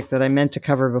subject that I meant to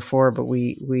cover before, but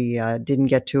we didn't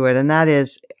get to it. And that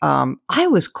is, I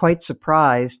was quite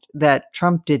surprised that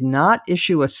Trump did not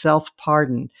issue a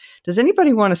self-pardon. Does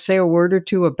anybody want to say a word or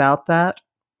two about that?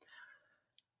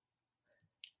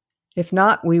 If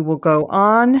not, we will go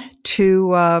on to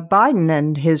Biden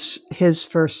and his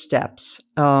first steps.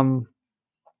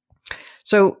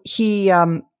 So he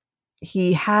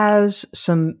has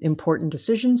some important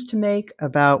decisions to make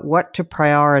about what to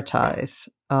prioritize.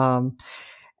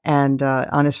 And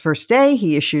on his first day,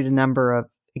 he issued a number of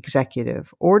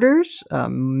executive orders,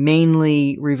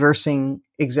 mainly reversing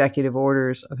executive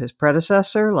orders of his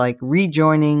predecessor, like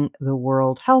rejoining the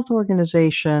World Health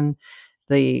Organization,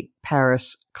 the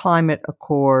Paris Climate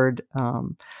Accord,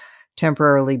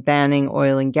 temporarily banning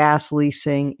oil and gas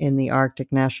leasing in the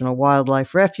Arctic National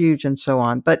Wildlife Refuge, and so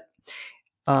on. But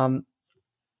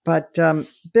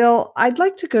Bill, I'd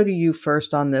like to go to you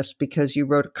first on this because you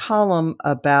wrote a column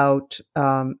about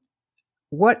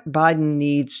what Biden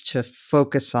needs to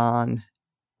focus on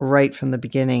right from the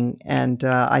beginning, and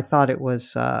I thought it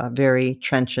was very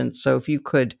trenchant. So if you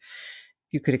could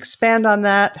expand on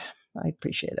that, I'd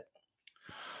appreciate it.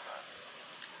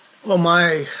 Well,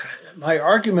 my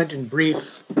argument in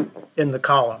brief in the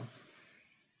column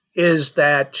is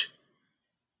that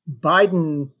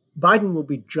Biden will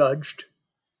be judged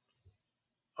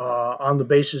on the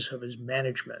basis of his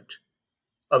management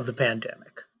of the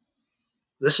pandemic.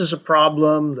 This is a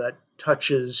problem that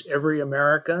touches every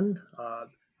American.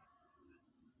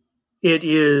 It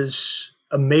is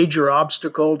a major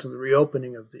obstacle to the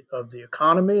reopening of the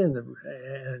economy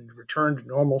and return to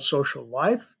normal social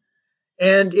life.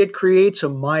 And it creates a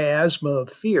miasma of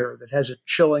fear that has a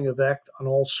chilling effect on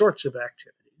all sorts of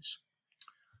activities.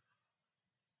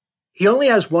 He only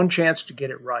has one chance to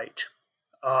get it right.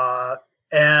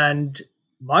 And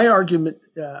my argument,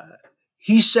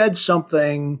 he said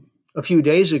something a few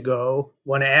days ago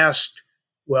when asked,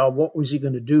 well, what was he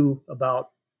going to do about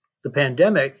the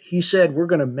pandemic? He said, we're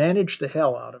going to manage the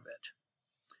hell out of it.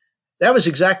 That was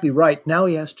exactly right. Now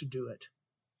he has to do it.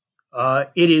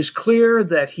 It is clear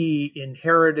that he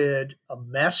inherited a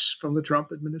mess from the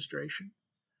Trump administration,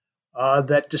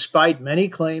 that despite many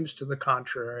claims to the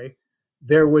contrary,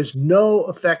 there was no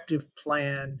effective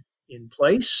plan in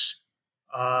place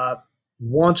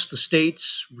once the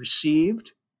states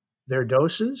received their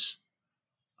doses,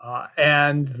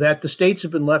 and that the states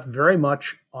have been left very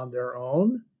much on their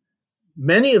own.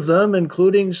 Many of them,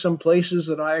 including some places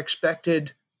that I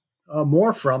expected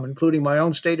more from, including my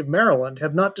own state of Maryland,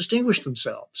 have not distinguished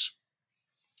themselves.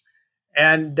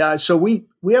 And so we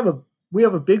have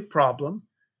a big problem.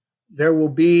 There will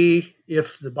be,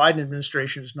 if the Biden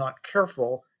administration is not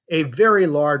careful, a very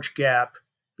large gap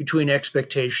between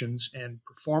expectations and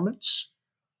performance.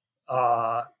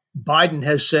 Biden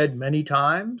has said many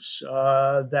times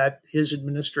that his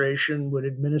administration would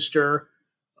administer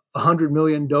 100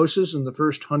 million doses in the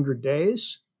first 100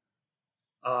 days.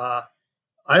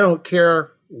 I don't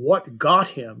care what got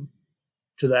him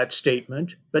to that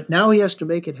statement, but now he has to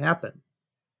make it happen.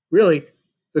 Really,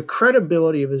 the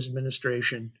credibility of his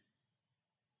administration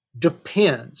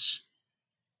depends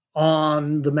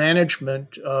on the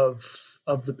management of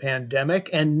the pandemic,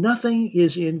 and nothing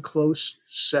is in close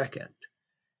second.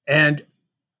 And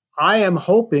I am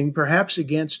hoping, perhaps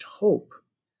against hope,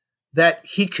 that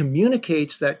he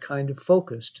communicates that kind of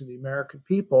focus to the American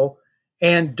people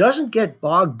and doesn't get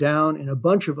bogged down in a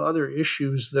bunch of other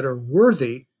issues that are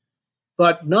worthy,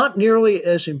 but not nearly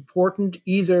as important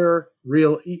either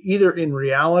in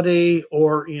reality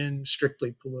or in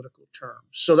strictly political terms.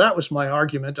 So that was my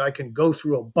argument. I can go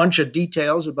through a bunch of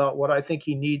details about what I think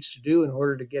he needs to do in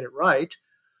order to get it right.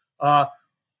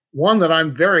 One that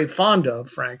I'm very fond of,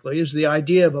 frankly, is the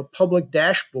idea of a public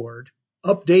dashboard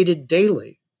updated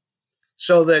daily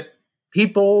so that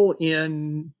people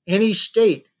in any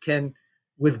state can,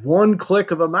 with one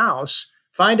click of a mouse,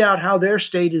 find out how their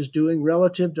state is doing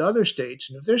relative to other states.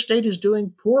 And if their state is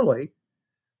doing poorly,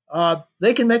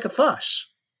 they can make a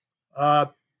fuss.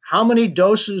 How many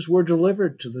doses were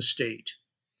delivered to the state?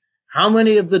 How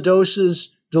many of the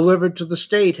doses delivered to the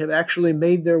state have actually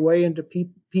made their way into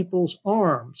people's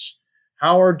arms?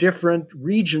 How are different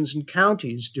regions and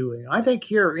counties doing? I think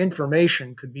here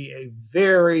information could be a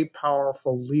very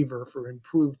powerful lever for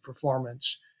improved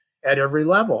performance at every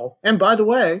level. And by the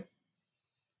way,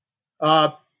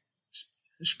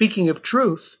 speaking of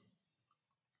truth,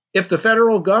 if the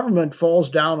federal government falls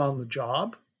down on the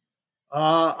job,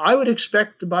 I would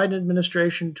expect the Biden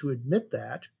administration to admit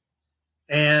that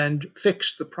and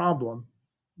fix the problem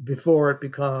before it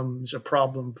becomes a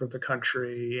problem for the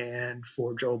country and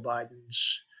for Joe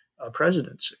Biden's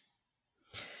presidency.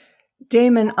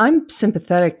 Damon, I'm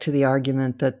sympathetic to the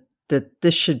argument that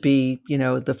this should be,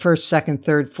 the first, second,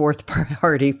 third, fourth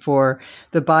priority for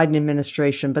the Biden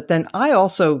administration. But then I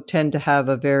also tend to have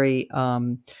a very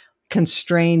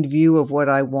constrained view of what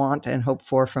I want and hope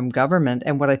for from government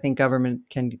and what I think government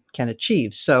can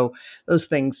achieve. So those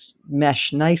things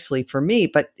mesh nicely for me.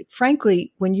 But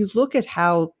frankly, when you look at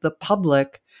how the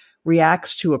public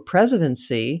reacts to a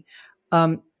presidency,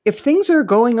 if things are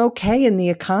going okay in the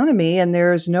economy and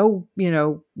there's no,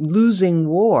 losing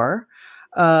war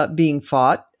being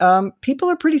fought, people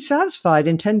are pretty satisfied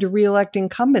and tend to reelect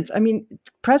incumbents. I mean,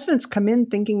 presidents come in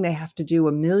thinking they have to do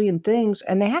a million things,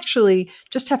 and they actually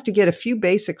just have to get a few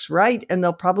basics right, and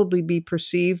they'll probably be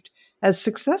perceived as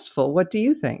successful. What do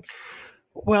you think?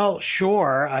 Well,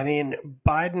 sure. I mean,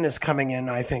 Biden is coming in,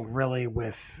 I think, really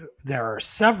there are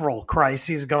several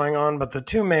crises going on, but the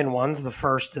two main ones, the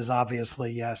first is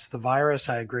obviously, yes, the virus.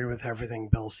 I agree with everything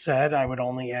Bill said. I would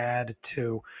only add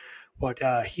to what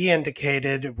he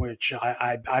indicated, which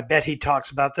I bet he talks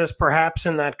about this perhaps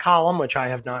in that column, which I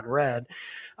have not read.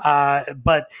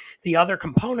 But the other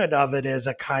component of it is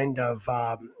a kind of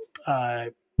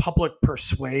public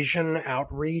persuasion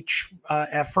outreach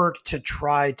effort to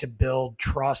try to build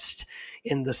trust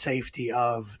in the safety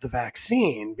of the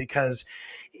vaccine, because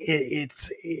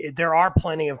there are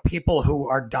plenty of people who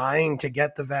are dying to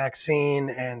get the vaccine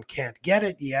and can't get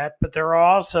it yet, but there are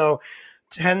also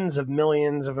tens of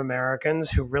millions of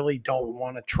Americans who really don't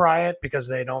want to try it because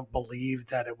they don't believe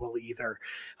that it will either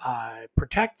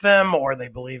protect them, or they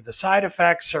believe the side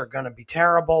effects are going to be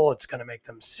terrible. It's going to make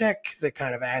them sick. The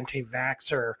kind of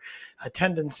anti-vaxxer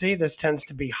tendency, this tends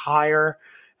to be higher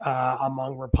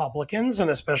among Republicans, and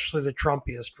especially the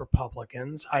Trumpiest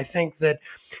Republicans. I think that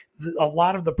a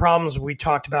lot of the problems we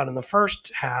talked about in the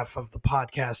first half of the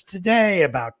podcast today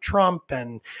about Trump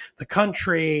and the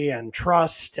country and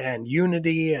trust and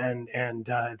unity and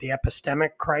the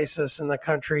epistemic crisis in the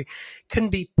country can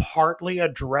be partly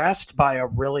addressed by a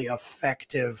really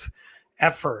effective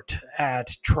effort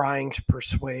at trying to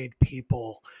persuade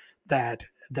people that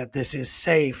this is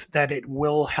safe, that it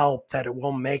will help, that it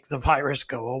will make the virus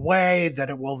go away, that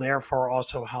it will therefore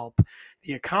also help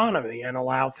the economy and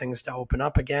allow things to open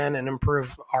up again and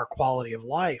improve our quality of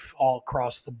life all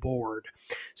across the board.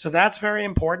 So that's very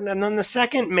important. And then the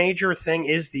second major thing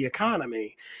is the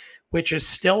economy, which is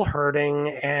still hurting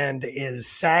and is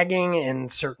sagging in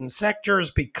certain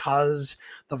sectors because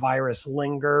the virus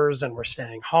lingers and we're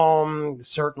staying home.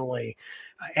 Certainly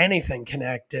anything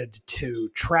connected to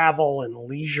travel and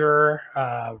leisure,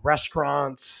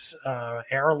 restaurants,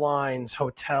 airlines,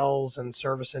 hotels, and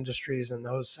service industries in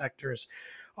those sectors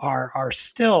are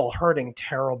still hurting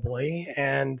terribly.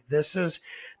 And this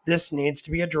needs to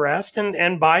be addressed.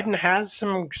 And Biden has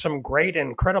some great,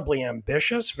 incredibly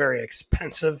ambitious, very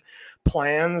expensive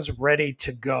plans ready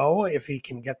to go if he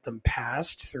can get them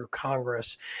passed through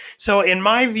Congress. So in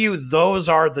my view, those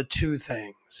are the two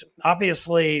things.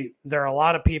 Obviously, there are a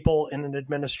lot of people in an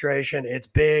administration. It's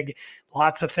big.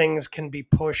 Lots of things can be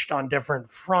pushed on different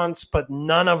fronts, but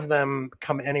none of them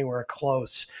come anywhere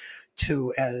close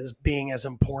to as being as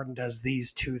important as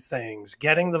these two things.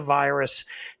 Getting the virus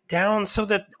down so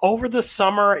that over the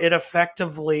summer it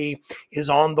effectively is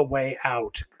on the way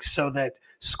out, so that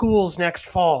schools next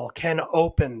fall can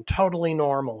open totally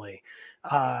normally.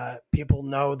 People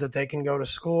know that they can go to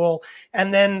school.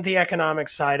 And then the economic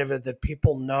side of it, that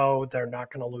people know they're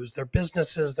not going to lose their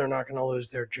businesses, they're not going to lose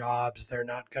their jobs, they're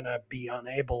not going to be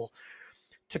unable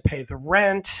to pay the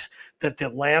rent, that the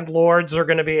landlords are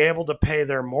going to be able to pay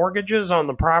their mortgages on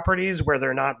the properties where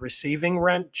they're not receiving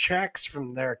rent checks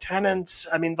from their tenants.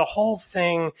 I mean, the whole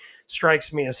thing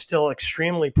strikes me as still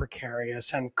extremely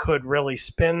precarious and could really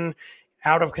spin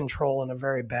out of control in a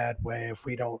very bad way if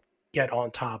we don't get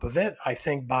on top of it. I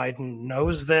think Biden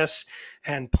knows this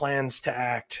and plans to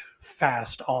act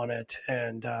fast on it.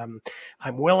 And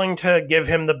I'm willing to give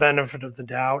him the benefit of the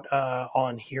doubt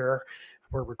on here.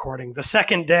 We're recording the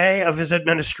second day of his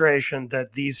administration,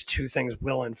 that these two things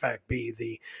will, in fact, be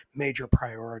the major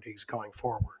priorities going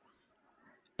forward.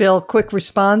 Bill, quick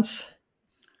response?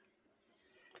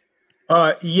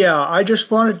 Yeah, I just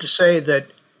wanted to say that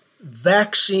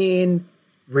vaccine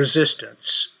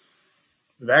resistors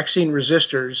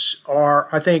are,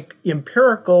 I think,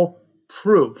 empirical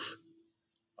proof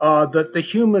that the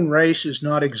human race is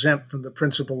not exempt from the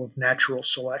principle of natural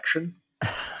selection.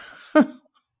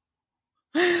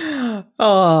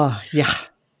 Oh, yeah.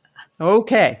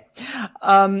 Okay.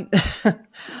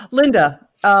 Linda,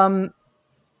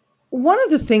 one of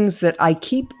the things that I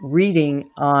keep reading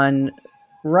on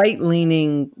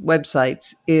right-leaning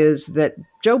websites is that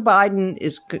Joe Biden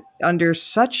is under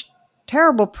such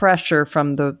terrible pressure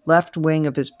from the left wing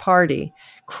of his party,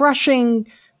 crushing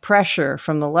pressure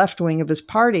from the left wing of his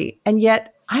party, and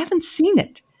yet I haven't seen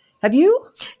it. Have you?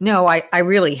 No, I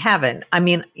really haven't. I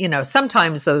mean,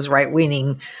 sometimes those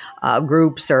right-leaning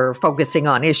groups are focusing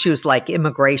on issues like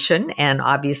immigration, and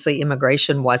obviously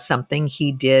immigration was something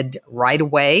he did right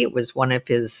away. It was one of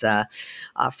his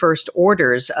first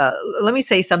orders. Let me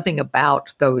say something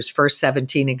about those first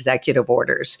 17 executive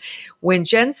orders. When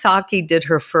Jen Psaki did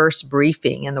her first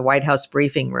briefing in the White House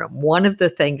briefing room, one of the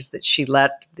things that she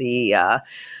let the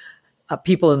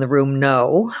people in the room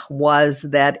know was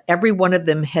that every one of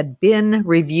them had been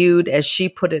reviewed, as she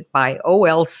put it, by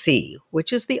OLC,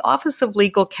 which is the Office of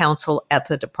Legal Counsel at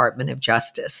the Department of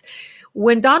Justice.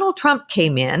 When Donald Trump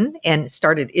came in and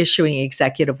started issuing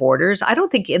executive orders, I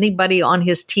don't think anybody on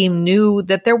his team knew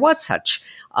that there was such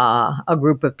a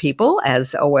group of people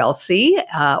as OLC,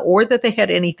 or that they had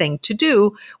anything to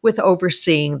do with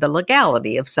overseeing the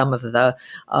legality of some of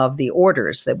the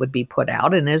orders that would be put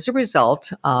out. And as a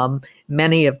result,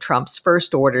 many of Trump's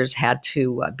first orders had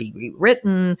to be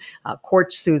rewritten,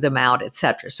 courts threw them out, et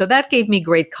cetera. So that gave me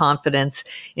great confidence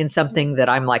in something that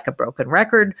I'm like a broken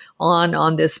record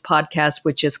on this podcast,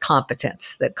 which is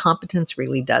competence, that competence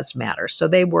really does matter. So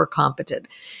they were competent.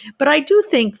 But I do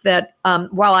think that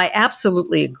while I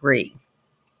absolutely agree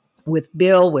with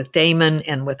Bill, with Damon,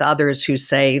 and with others who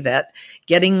say that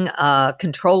getting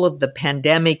control of the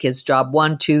pandemic is job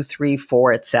 1, 2, 3,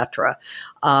 4, et cetera.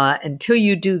 Until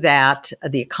you do that,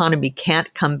 the economy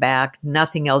can't come back.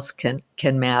 Nothing else can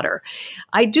matter.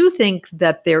 I do think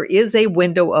that there is a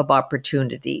window of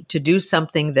opportunity to do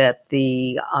something that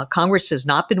the Congress has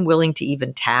not been willing to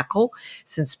even tackle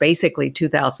since basically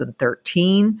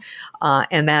 2013,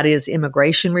 and that is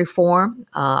immigration reform.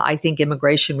 I think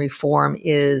immigration reform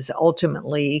is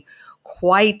ultimately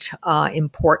quite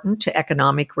important to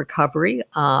economic recovery.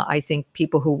 I think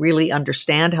people who really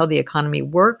understand how the economy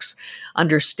works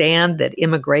understand that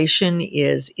immigration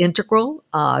is integral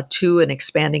to an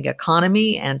expanding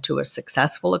economy and to a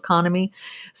successful economy.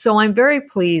 So I'm very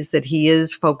pleased that he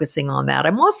is focusing on that.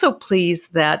 I'm also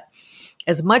pleased that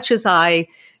as much as I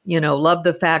love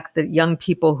the fact that young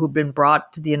people who've been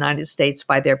brought to the United States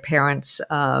by their parents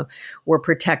were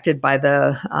protected by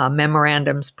the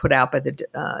memorandums put out by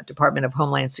the Department of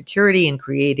Homeland Security in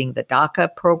creating the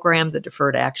DACA program, the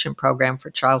Deferred Action Program for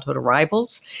Childhood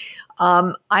Arrivals.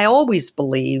 I always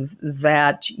believe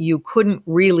that you couldn't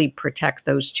really protect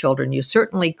those children. You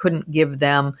certainly couldn't give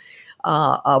them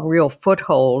a real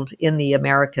foothold in the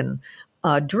American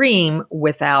dream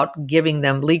without giving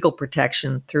them legal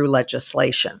protection through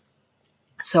legislation.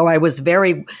 So I was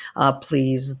very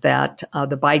pleased that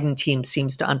the Biden team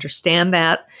seems to understand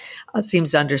that,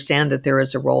 seems to understand that there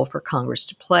is a role for Congress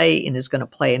to play and is going to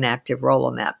play an active role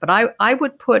in that. But I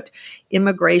would put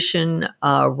immigration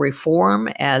reform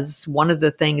as one of the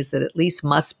things that at least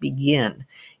must begin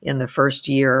in the first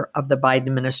year of the Biden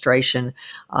administration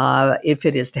if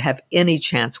it is to have any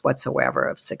chance whatsoever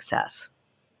of success.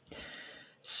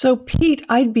 So, Pete,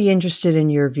 I'd be interested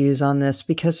in your views on this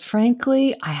because,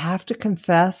 frankly, I have to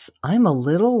confess, I'm a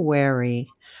little wary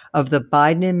of the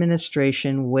Biden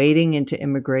administration wading into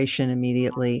immigration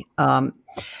immediately.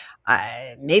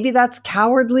 Maybe that's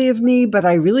cowardly of me, but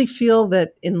I really feel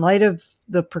that in light of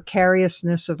the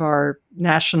precariousness of our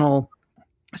national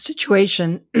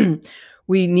situation,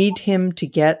 we need him to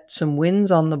get some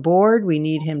wins on the board. We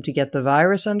need him to get the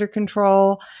virus under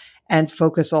control and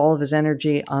focus all of his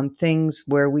energy on things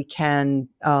where we can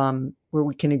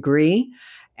agree.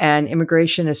 And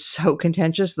immigration is so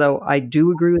contentious, though I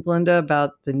do agree with Linda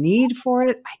about the need for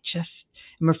it. I just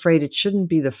am afraid it shouldn't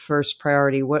be the first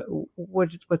priority.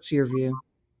 What's your view?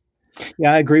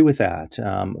 Yeah, I agree with that.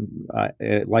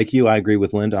 Like you, I agree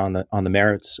with Linda on the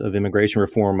merits of immigration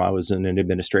reform. I was in an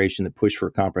administration that pushed for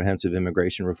comprehensive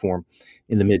immigration reform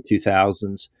in the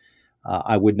mid-2000s.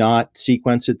 I would not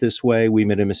sequence it this way. We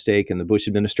made a mistake in the Bush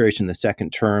administration, the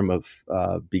second term of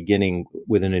beginning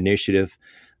with an initiative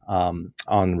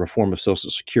on reform of Social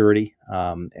Security,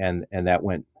 and that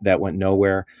went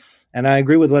nowhere. And I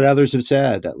agree with what others have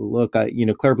said. Look,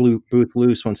 Claire Booth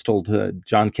Luce once told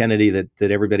John Kennedy that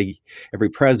every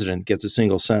president gets a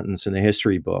single sentence in the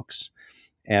history books.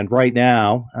 And right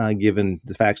now, given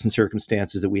the facts and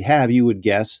circumstances that we have, you would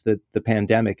guess that the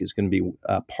pandemic is going to be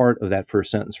part of that first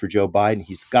sentence for Joe Biden.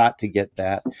 He's got to get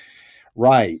that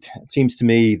right. It seems to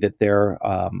me that there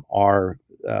are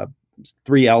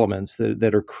three elements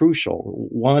that are crucial.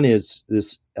 One is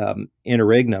this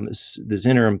interregnum, this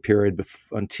interim period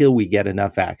until we get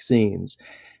enough vaccines.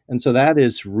 And so that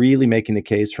is really making the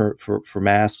case for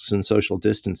masks and social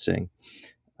distancing.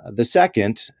 The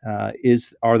second are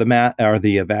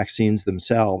the vaccines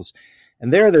themselves.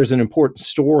 And there's an important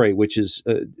story, which is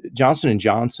Johnson &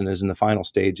 Johnson is in the final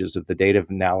stages of the data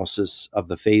analysis of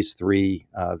the phase 3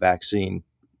 vaccine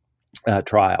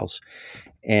trials.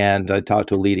 And I talked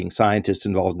to a leading scientist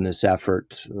involved in this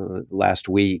effort last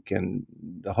week, and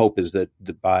the hope is that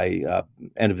by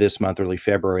end of this month, early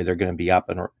February, they're going to be up.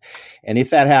 And if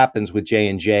that happens with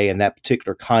J&J and that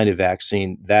particular kind of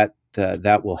vaccine, that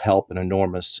will help an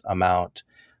enormous amount.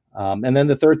 And then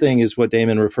the third thing is what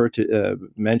Damon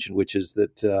mentioned, which is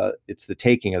that it's the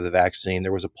taking of the vaccine.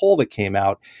 There was a poll that came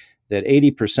out that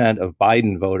 80% of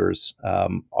Biden voters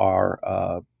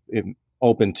are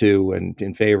open to and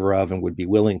in favor of and would be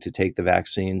willing to take the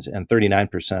vaccines, and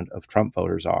 39% of Trump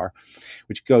voters are,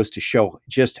 which goes to show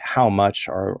just how much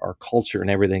our culture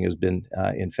and everything has been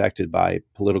infected by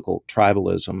political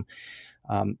tribalism.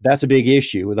 That's a big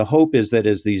issue. The hope is that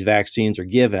as these vaccines are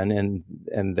given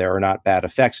and there are not bad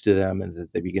effects to them and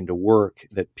that they begin to work,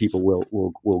 that people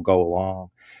will go along.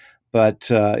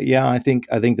 But I think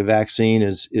the vaccine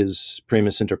is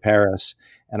primus inter pares,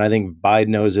 and I think Biden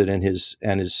knows it, and his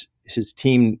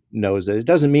team knows it. It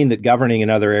doesn't mean that governing in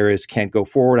other areas can't go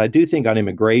forward. I do think on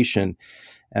immigration,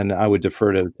 and I would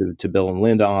defer to Bill and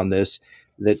Linda on this,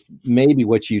 that maybe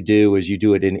what you do is you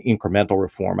do it in incremental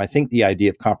reform. I think the idea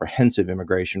of comprehensive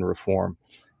immigration reform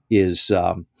is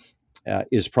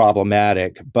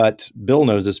problematic, but Bill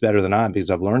knows this better than I because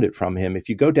I've learned it from him. If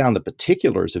you go down the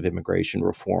particulars of immigration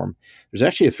reform, there's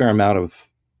actually a fair amount of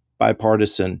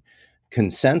bipartisan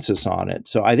consensus on it.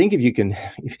 So I think if you can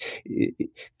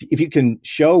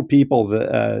show people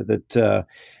that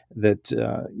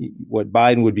what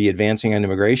Biden would be advancing on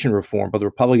immigration reform, but the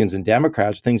Republicans and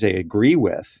Democrats, things they agree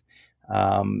with,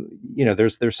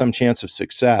 there's some chance of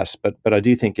success. But I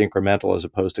do think incremental as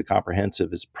opposed to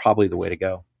comprehensive is probably the way to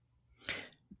go.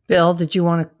 Bill, did you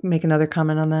want to make another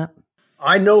comment on that?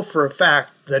 I know for a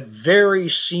fact that very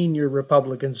senior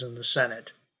Republicans in the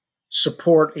Senate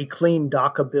support a clean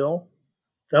DACA bill.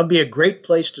 That'll be a great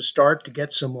place to start to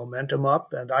get some momentum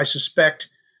up. And I suspect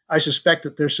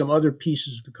that there's some other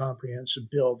pieces of the comprehensive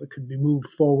bill that could be moved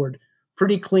forward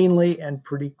pretty cleanly and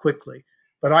pretty quickly.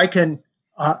 But I can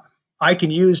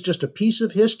use just a piece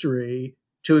of history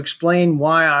to explain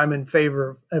why I'm in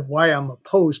favor of why I'm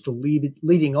opposed to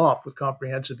leading off with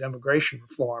comprehensive immigration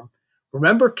reform.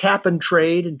 Remember cap and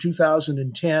trade in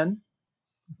 2010?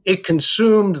 It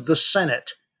consumed the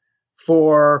Senate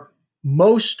for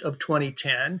most of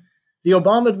 2010. The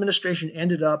Obama administration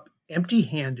ended up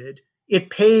empty-handed. It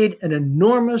paid an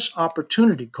enormous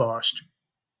opportunity cost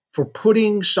for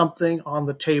putting something on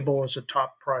the table as a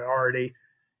top priority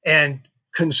and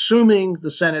consuming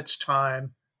the Senate's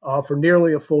time for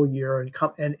nearly a full year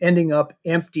and ending up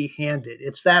empty-handed.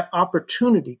 It's that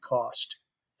opportunity cost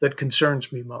that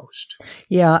concerns me most.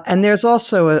 Yeah, and there's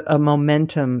also a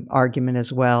momentum argument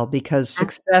as well, because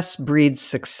success breeds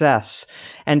success,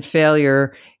 and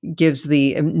failure gives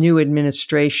the new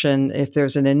administration, if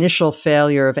there's an initial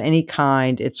failure of any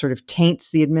kind, it sort of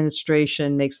taints the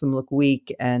administration, makes them look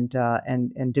weak, and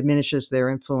diminishes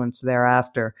their influence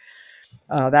thereafter.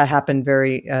 That happened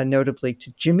very notably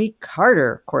to Jimmy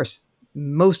Carter. Of course,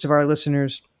 most of our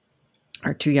listeners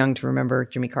are too young to remember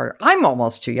Jimmy Carter. I'm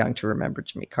almost too young to remember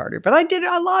Jimmy Carter, but I did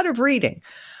a lot of reading.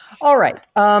 All right.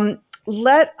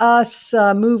 Let us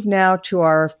move now to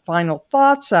our final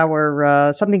thoughts,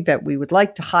 something that we would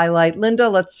like to highlight. Linda,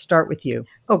 let's start with you.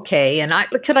 Okay. And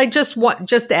could I just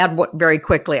add very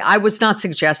quickly? I was not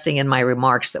suggesting in my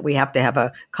remarks that we have to have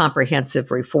a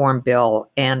comprehensive reform bill.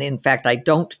 And in fact, I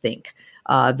don't think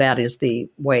that is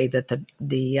the way that the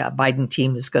Biden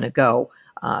team is going to go.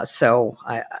 So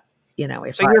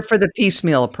you're for the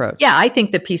piecemeal approach. Yeah, I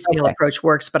think the piecemeal approach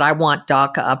works, but I want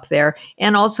DACA up there,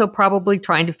 and also probably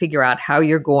trying to figure out how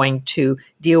you're going to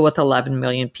deal with 11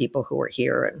 million people who are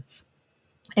here,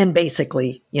 and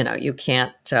basically, you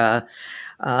can't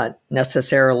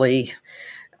necessarily,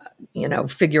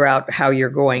 figure out how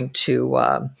you're going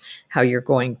to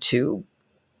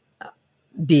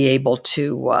be able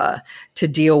to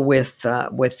deal with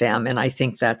them, and I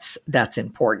think that's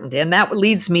important. And that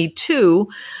leads me to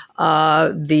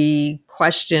the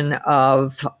question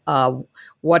of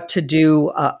what to do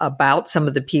about some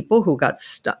of the people who got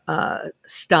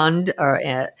stunned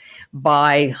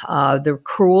by the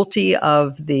cruelty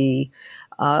of the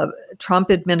Trump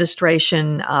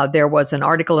administration. There was an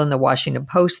article in the Washington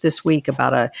Post this week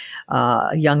about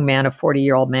a young man, a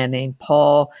 40-year-old man named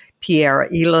Paul Pierre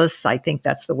Elis. I think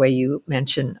that's the way you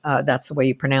that's the way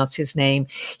you pronounce his name.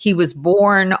 He was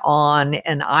born on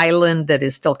an island that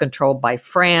is still controlled by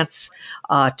France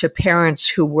to parents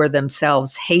who were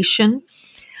themselves Haitian.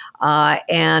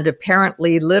 And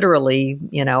apparently, literally,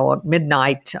 at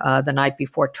midnight, the night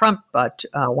before Trump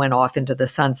went off into the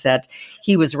sunset,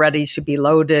 he was ready to be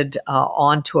loaded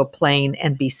onto a plane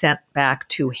and be sent back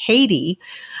to Haiti,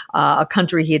 a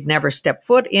country he had never stepped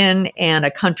foot in, and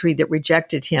a country that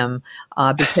rejected him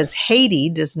because Haiti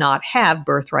does not have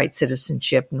birthright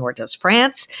citizenship, nor does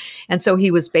France. And so he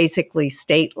was basically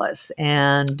stateless.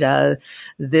 And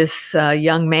this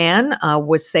young man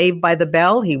was saved by the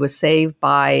bell. He was saved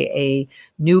by a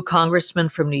new congressman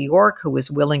from New York who was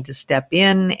willing to step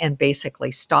in and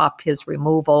basically stop his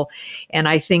removal. And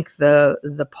I think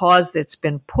the pause that's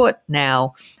been put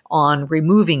now on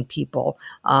removing people,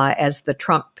 as the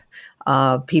Trump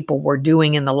people were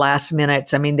doing in the last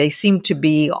minutes. I mean, they seem to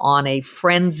be on a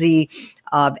frenzy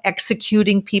of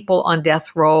executing people on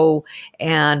death row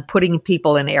and putting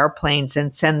people in airplanes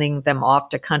and sending them off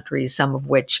to countries, some of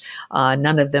which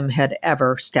none of them had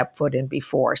ever stepped foot in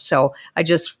before. So I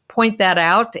just point that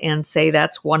out and say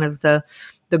that's one of the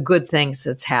good things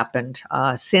that's happened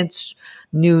since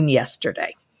noon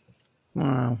yesterday.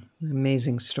 Wow,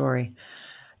 amazing story.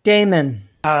 Damon.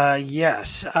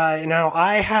 Yes.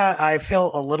 I feel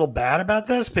a little bad about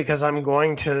this because I'm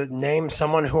going to name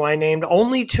someone who I named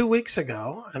only 2 weeks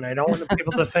ago, and I don't want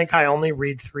people to think I only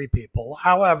read 3 people.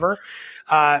 However,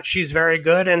 she's very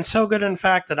good, and so good, in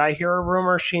fact, that I hear a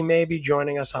rumor she may be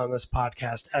joining us on this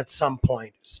podcast at some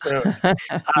point soon.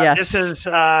 Yes. This is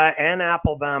Ann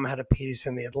Applebaum had a piece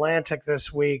in The Atlantic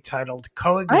this week titled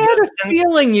 "Coexistence." I had a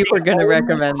feeling you were going to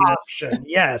recommend this.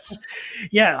 Yes.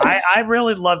 Yeah, I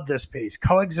really loved this piece.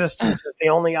 Coexistence is the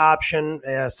only option,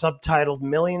 subtitled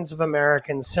 "Millions of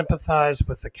Americans Sympathize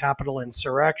with the Capitol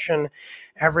Insurrection.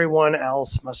 Everyone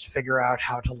else must figure out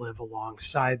how to live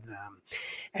alongside them."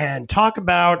 And talk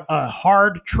about a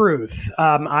hard truth.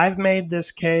 I've made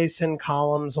this case in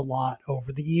columns a lot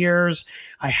over the years.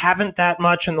 I haven't that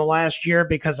much in the last year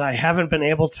because I haven't been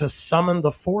able to summon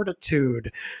the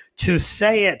fortitude to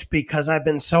say it because I've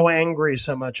been so angry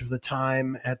so much of the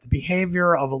time at the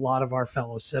behavior of a lot of our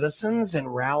fellow citizens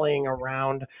and rallying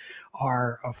around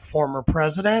our former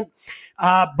president.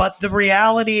 But the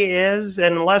reality is,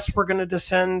 unless we're going to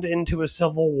descend into a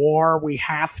civil war, we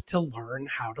have to learn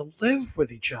how to live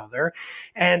with each other.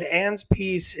 And Ann's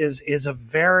piece is a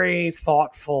very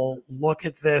thoughtful look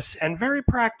at this and very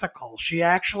practical. She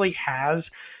actually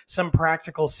has some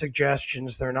practical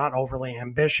suggestions. They're not overly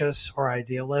ambitious or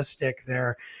idealistic.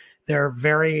 They're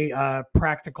very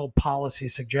practical policy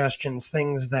suggestions,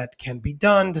 things that can be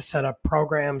done to set up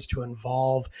programs to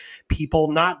involve people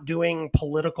not doing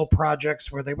political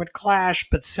projects where they would clash,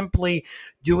 but simply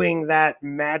doing that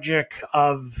magic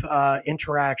of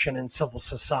interaction in civil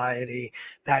society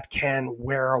that can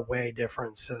wear away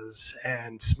differences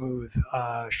and smooth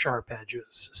sharp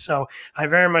edges. So I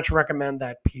very much recommend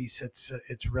that piece.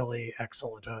 It's really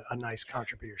excellent, a nice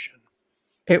contribution.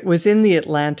 It was in The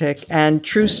Atlantic, and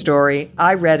true story,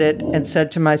 I read it and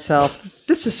said to myself,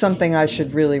 this is something I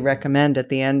should really recommend at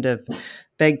the end of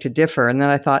Beg to Differ. And then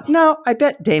I thought, no, I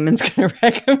bet Damon's going to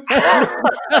recommend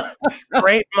it.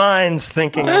 Great minds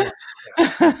thinking.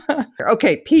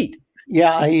 Okay, Pete.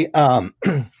 Yeah,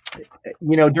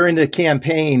 during the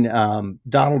campaign,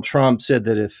 Donald Trump said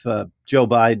that if Joe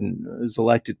Biden is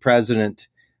elected president,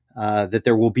 that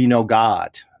there will be no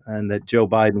God and that Joe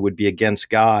Biden would be against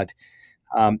God.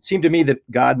 It seemed to me that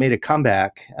God made a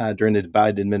comeback during the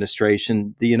Biden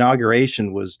administration. The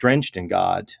inauguration was drenched in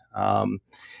God.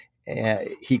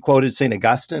 He quoted St.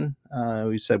 Augustine, who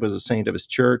he said was a saint of his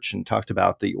church, and talked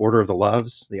about the order of the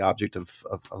loves, the object of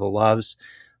the loves.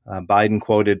 Biden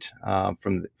quoted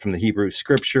from the Hebrew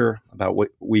scripture about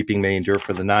what weeping may endure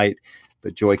for the night,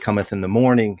 but joy cometh in the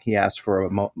morning. He asked for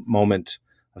a moment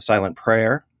of silent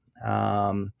prayer.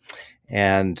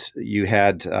 And you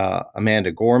had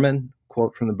Amanda Gorman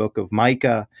quote from the book of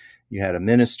Micah. You had a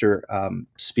minister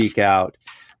speak out.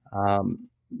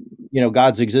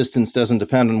 God's existence doesn't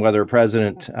depend on whether a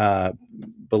president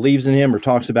believes in him or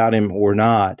talks about him or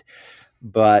not.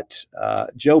 But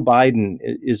Joe Biden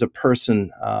is a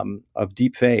person of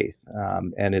deep faith,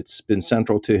 and it's been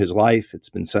central to his life. It's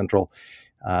been central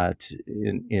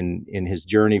in his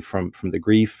journey from the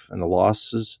grief and the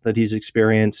losses that he's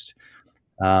experienced.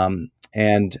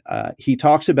 And he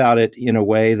talks about it in a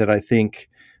way that I think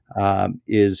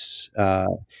has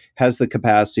the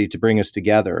capacity to bring us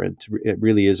together. It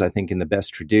really is, I think, in the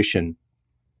best tradition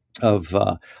of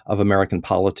American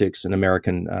politics and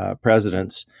American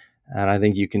presidents. And I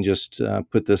think you can just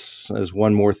put this as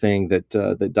one more thing that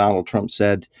Donald Trump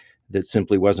said that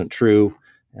simply wasn't true.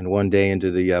 And one day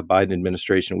into the Biden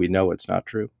administration, we know it's not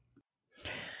true.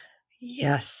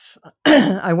 Yes.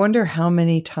 I wonder how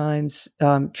many times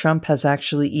Trump has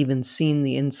actually even seen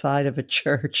the inside of a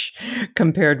church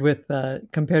compared with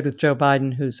Joe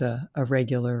Biden, who's a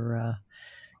regular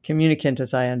communicant,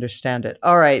 as I understand it.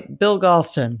 All right, Bill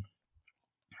Galston.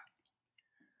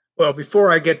 Well,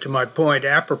 before I get to my point,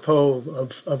 apropos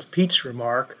of Pete's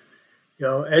remark,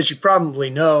 as you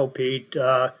probably know, Pete,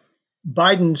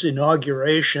 Biden's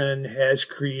inauguration has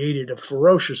created a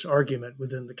ferocious argument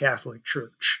within the Catholic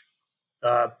Church.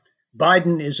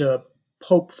 Biden is a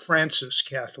Pope Francis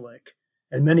Catholic,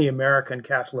 and many American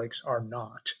Catholics are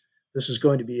not. This is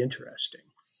going to be interesting.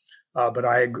 But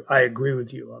I agree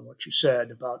with you on what you said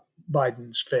about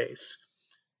Biden's faith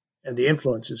and the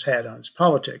influence it's had on his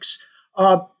politics.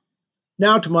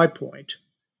 Now to my point.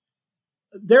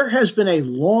 There has been a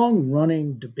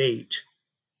long-running debate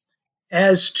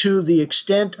as to the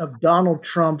extent of Donald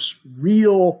Trump's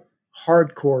real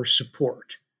hardcore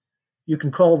support. You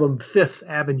can call them Fifth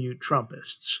Avenue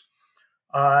Trumpists.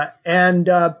 In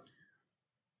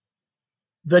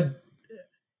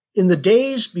the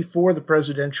days before the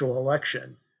presidential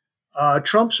election,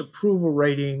 Trump's approval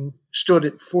rating stood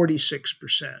at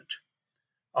 46%,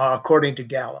 according to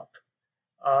Gallup.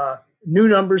 New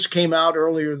numbers came out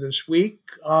earlier this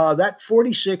week. That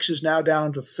 46 is now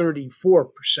down to 34%.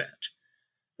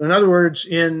 In other words,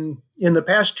 in the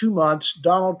past 2 months,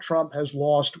 Donald Trump has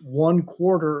lost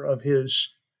 1/4 of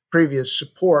his previous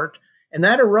support. And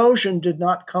that erosion did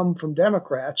not come from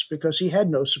Democrats because he had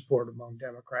no support among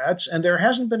Democrats. And there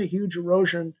hasn't been a huge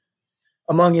erosion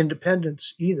among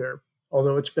independents either,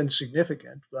 although it's been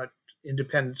significant, but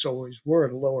independents always were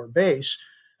at a lower base.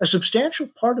 A substantial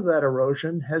part of that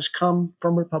erosion has come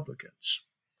from Republicans.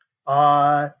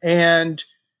 And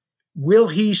will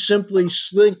he simply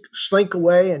slink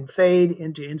away and fade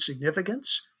into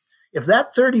insignificance? If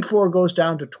that 34 goes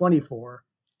down to 24,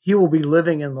 he will be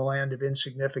living in the land of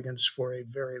insignificance for a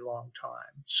very long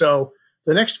time. So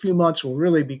the next few months will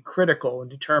really be critical in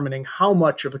determining how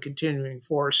much of a continuing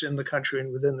force in the country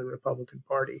and within the Republican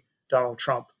Party Donald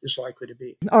Trump is likely to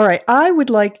be. All right. I would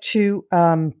like to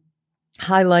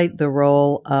highlight the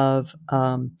role of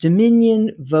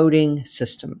Dominion Voting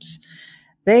Systems.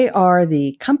 They are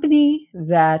the company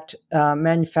that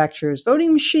manufactures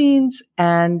voting machines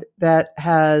and that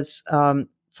has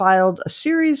filed a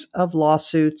series of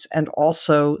lawsuits and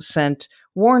also sent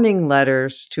warning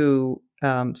letters to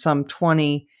some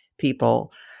 20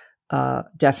 people,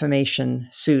 defamation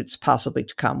suits possibly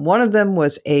to come. One of them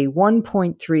was a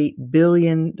 $1.3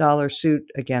 billion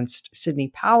suit against Sidney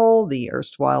Powell, the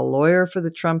erstwhile lawyer for the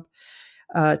Trump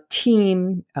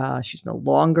team. She's no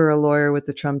longer a lawyer with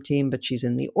the Trump team, but she's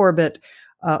in the orbit,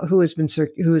 who has been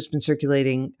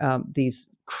circulating these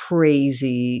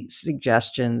crazy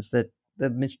suggestions that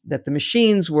the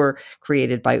machines were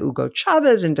created by Hugo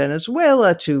Chavez in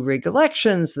Venezuela to rig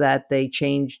elections, that they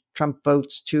changed Trump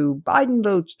votes to Biden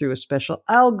votes through a special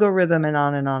algorithm, and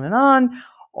on and on and on,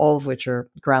 all of which are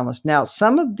groundless. Now,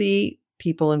 some of the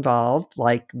people involved,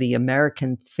 like the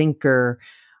American Thinker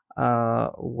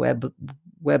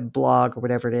web blog or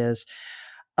whatever it is,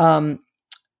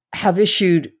 have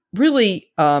issued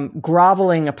really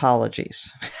groveling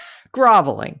apologies.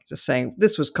 Groveling, just saying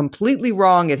this was completely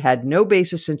wrong. It had no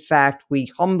basis in fact.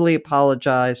 We humbly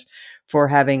apologize for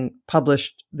having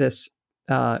published this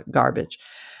garbage.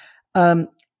 And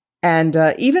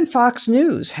even Fox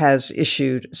News has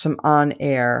issued some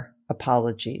on-air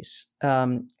apologies.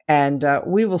 And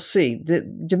we will see. The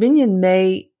Dominion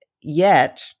may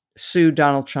yet sue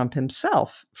Donald Trump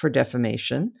himself for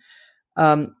defamation,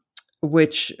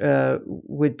 which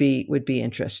would be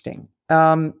interesting.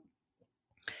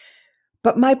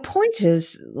 But my point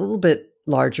is a little bit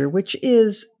larger, which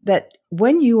is that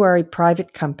when you are a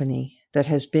private company that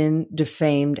has been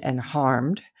defamed and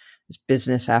harmed, this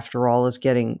business, after all, is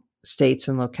getting states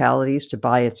and localities to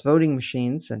buy its voting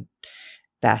machines, and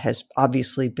that has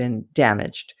obviously been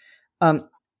damaged,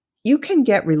 you can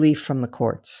get relief from the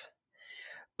courts.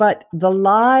 But the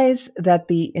lies that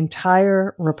the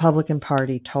entire Republican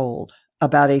Party told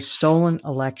about a stolen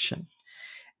election,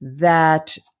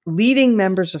 that leading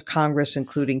members of Congress,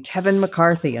 including Kevin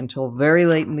McCarthy until very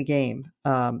late in the game,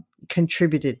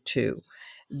 contributed to,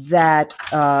 that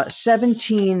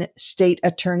 17 state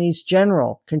attorneys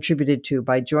general contributed to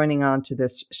by joining on to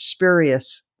this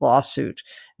spurious lawsuit,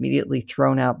 immediately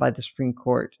thrown out by the Supreme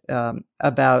Court,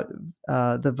 about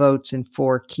the votes in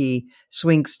 4 key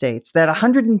swing states, that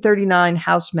 139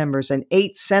 House members and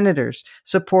 8 senators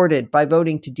supported by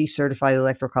voting to decertify the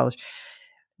Electoral College.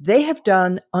 They have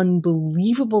done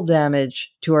unbelievable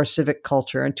damage to our civic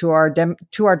culture and to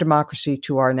our democracy,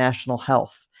 to our national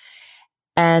health.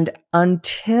 And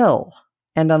until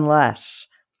and unless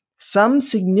some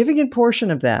significant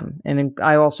portion of them, and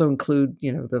I also include,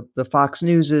 the Fox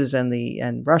Newses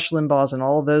and Rush Limbaugh's and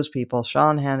all of those people,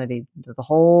 Sean Hannity, the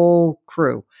whole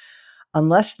crew,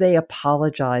 unless they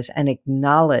apologize and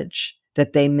acknowledge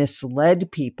that they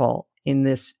misled people in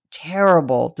this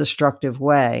terrible, destructive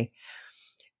way,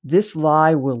 this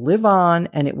lie will live on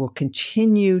and it will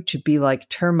continue to be like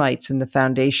termites in the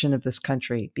foundation of this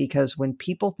country. Because when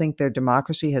people think their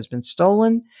democracy has been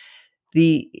stolen,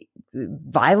 the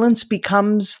violence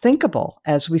becomes thinkable,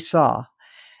 as we saw.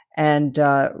 And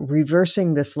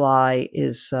reversing this lie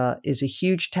is a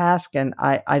huge task. And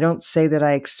I don't say that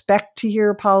I expect to hear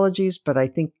apologies, but I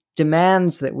think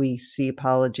demands that we see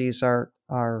apologies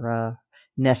are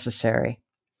necessary.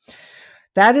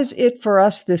 That is it for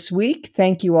us this week.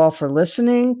 Thank you all for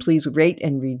listening. Please rate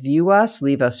and review us,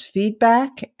 leave us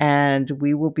feedback, and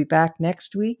we will be back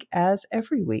next week as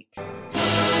every week.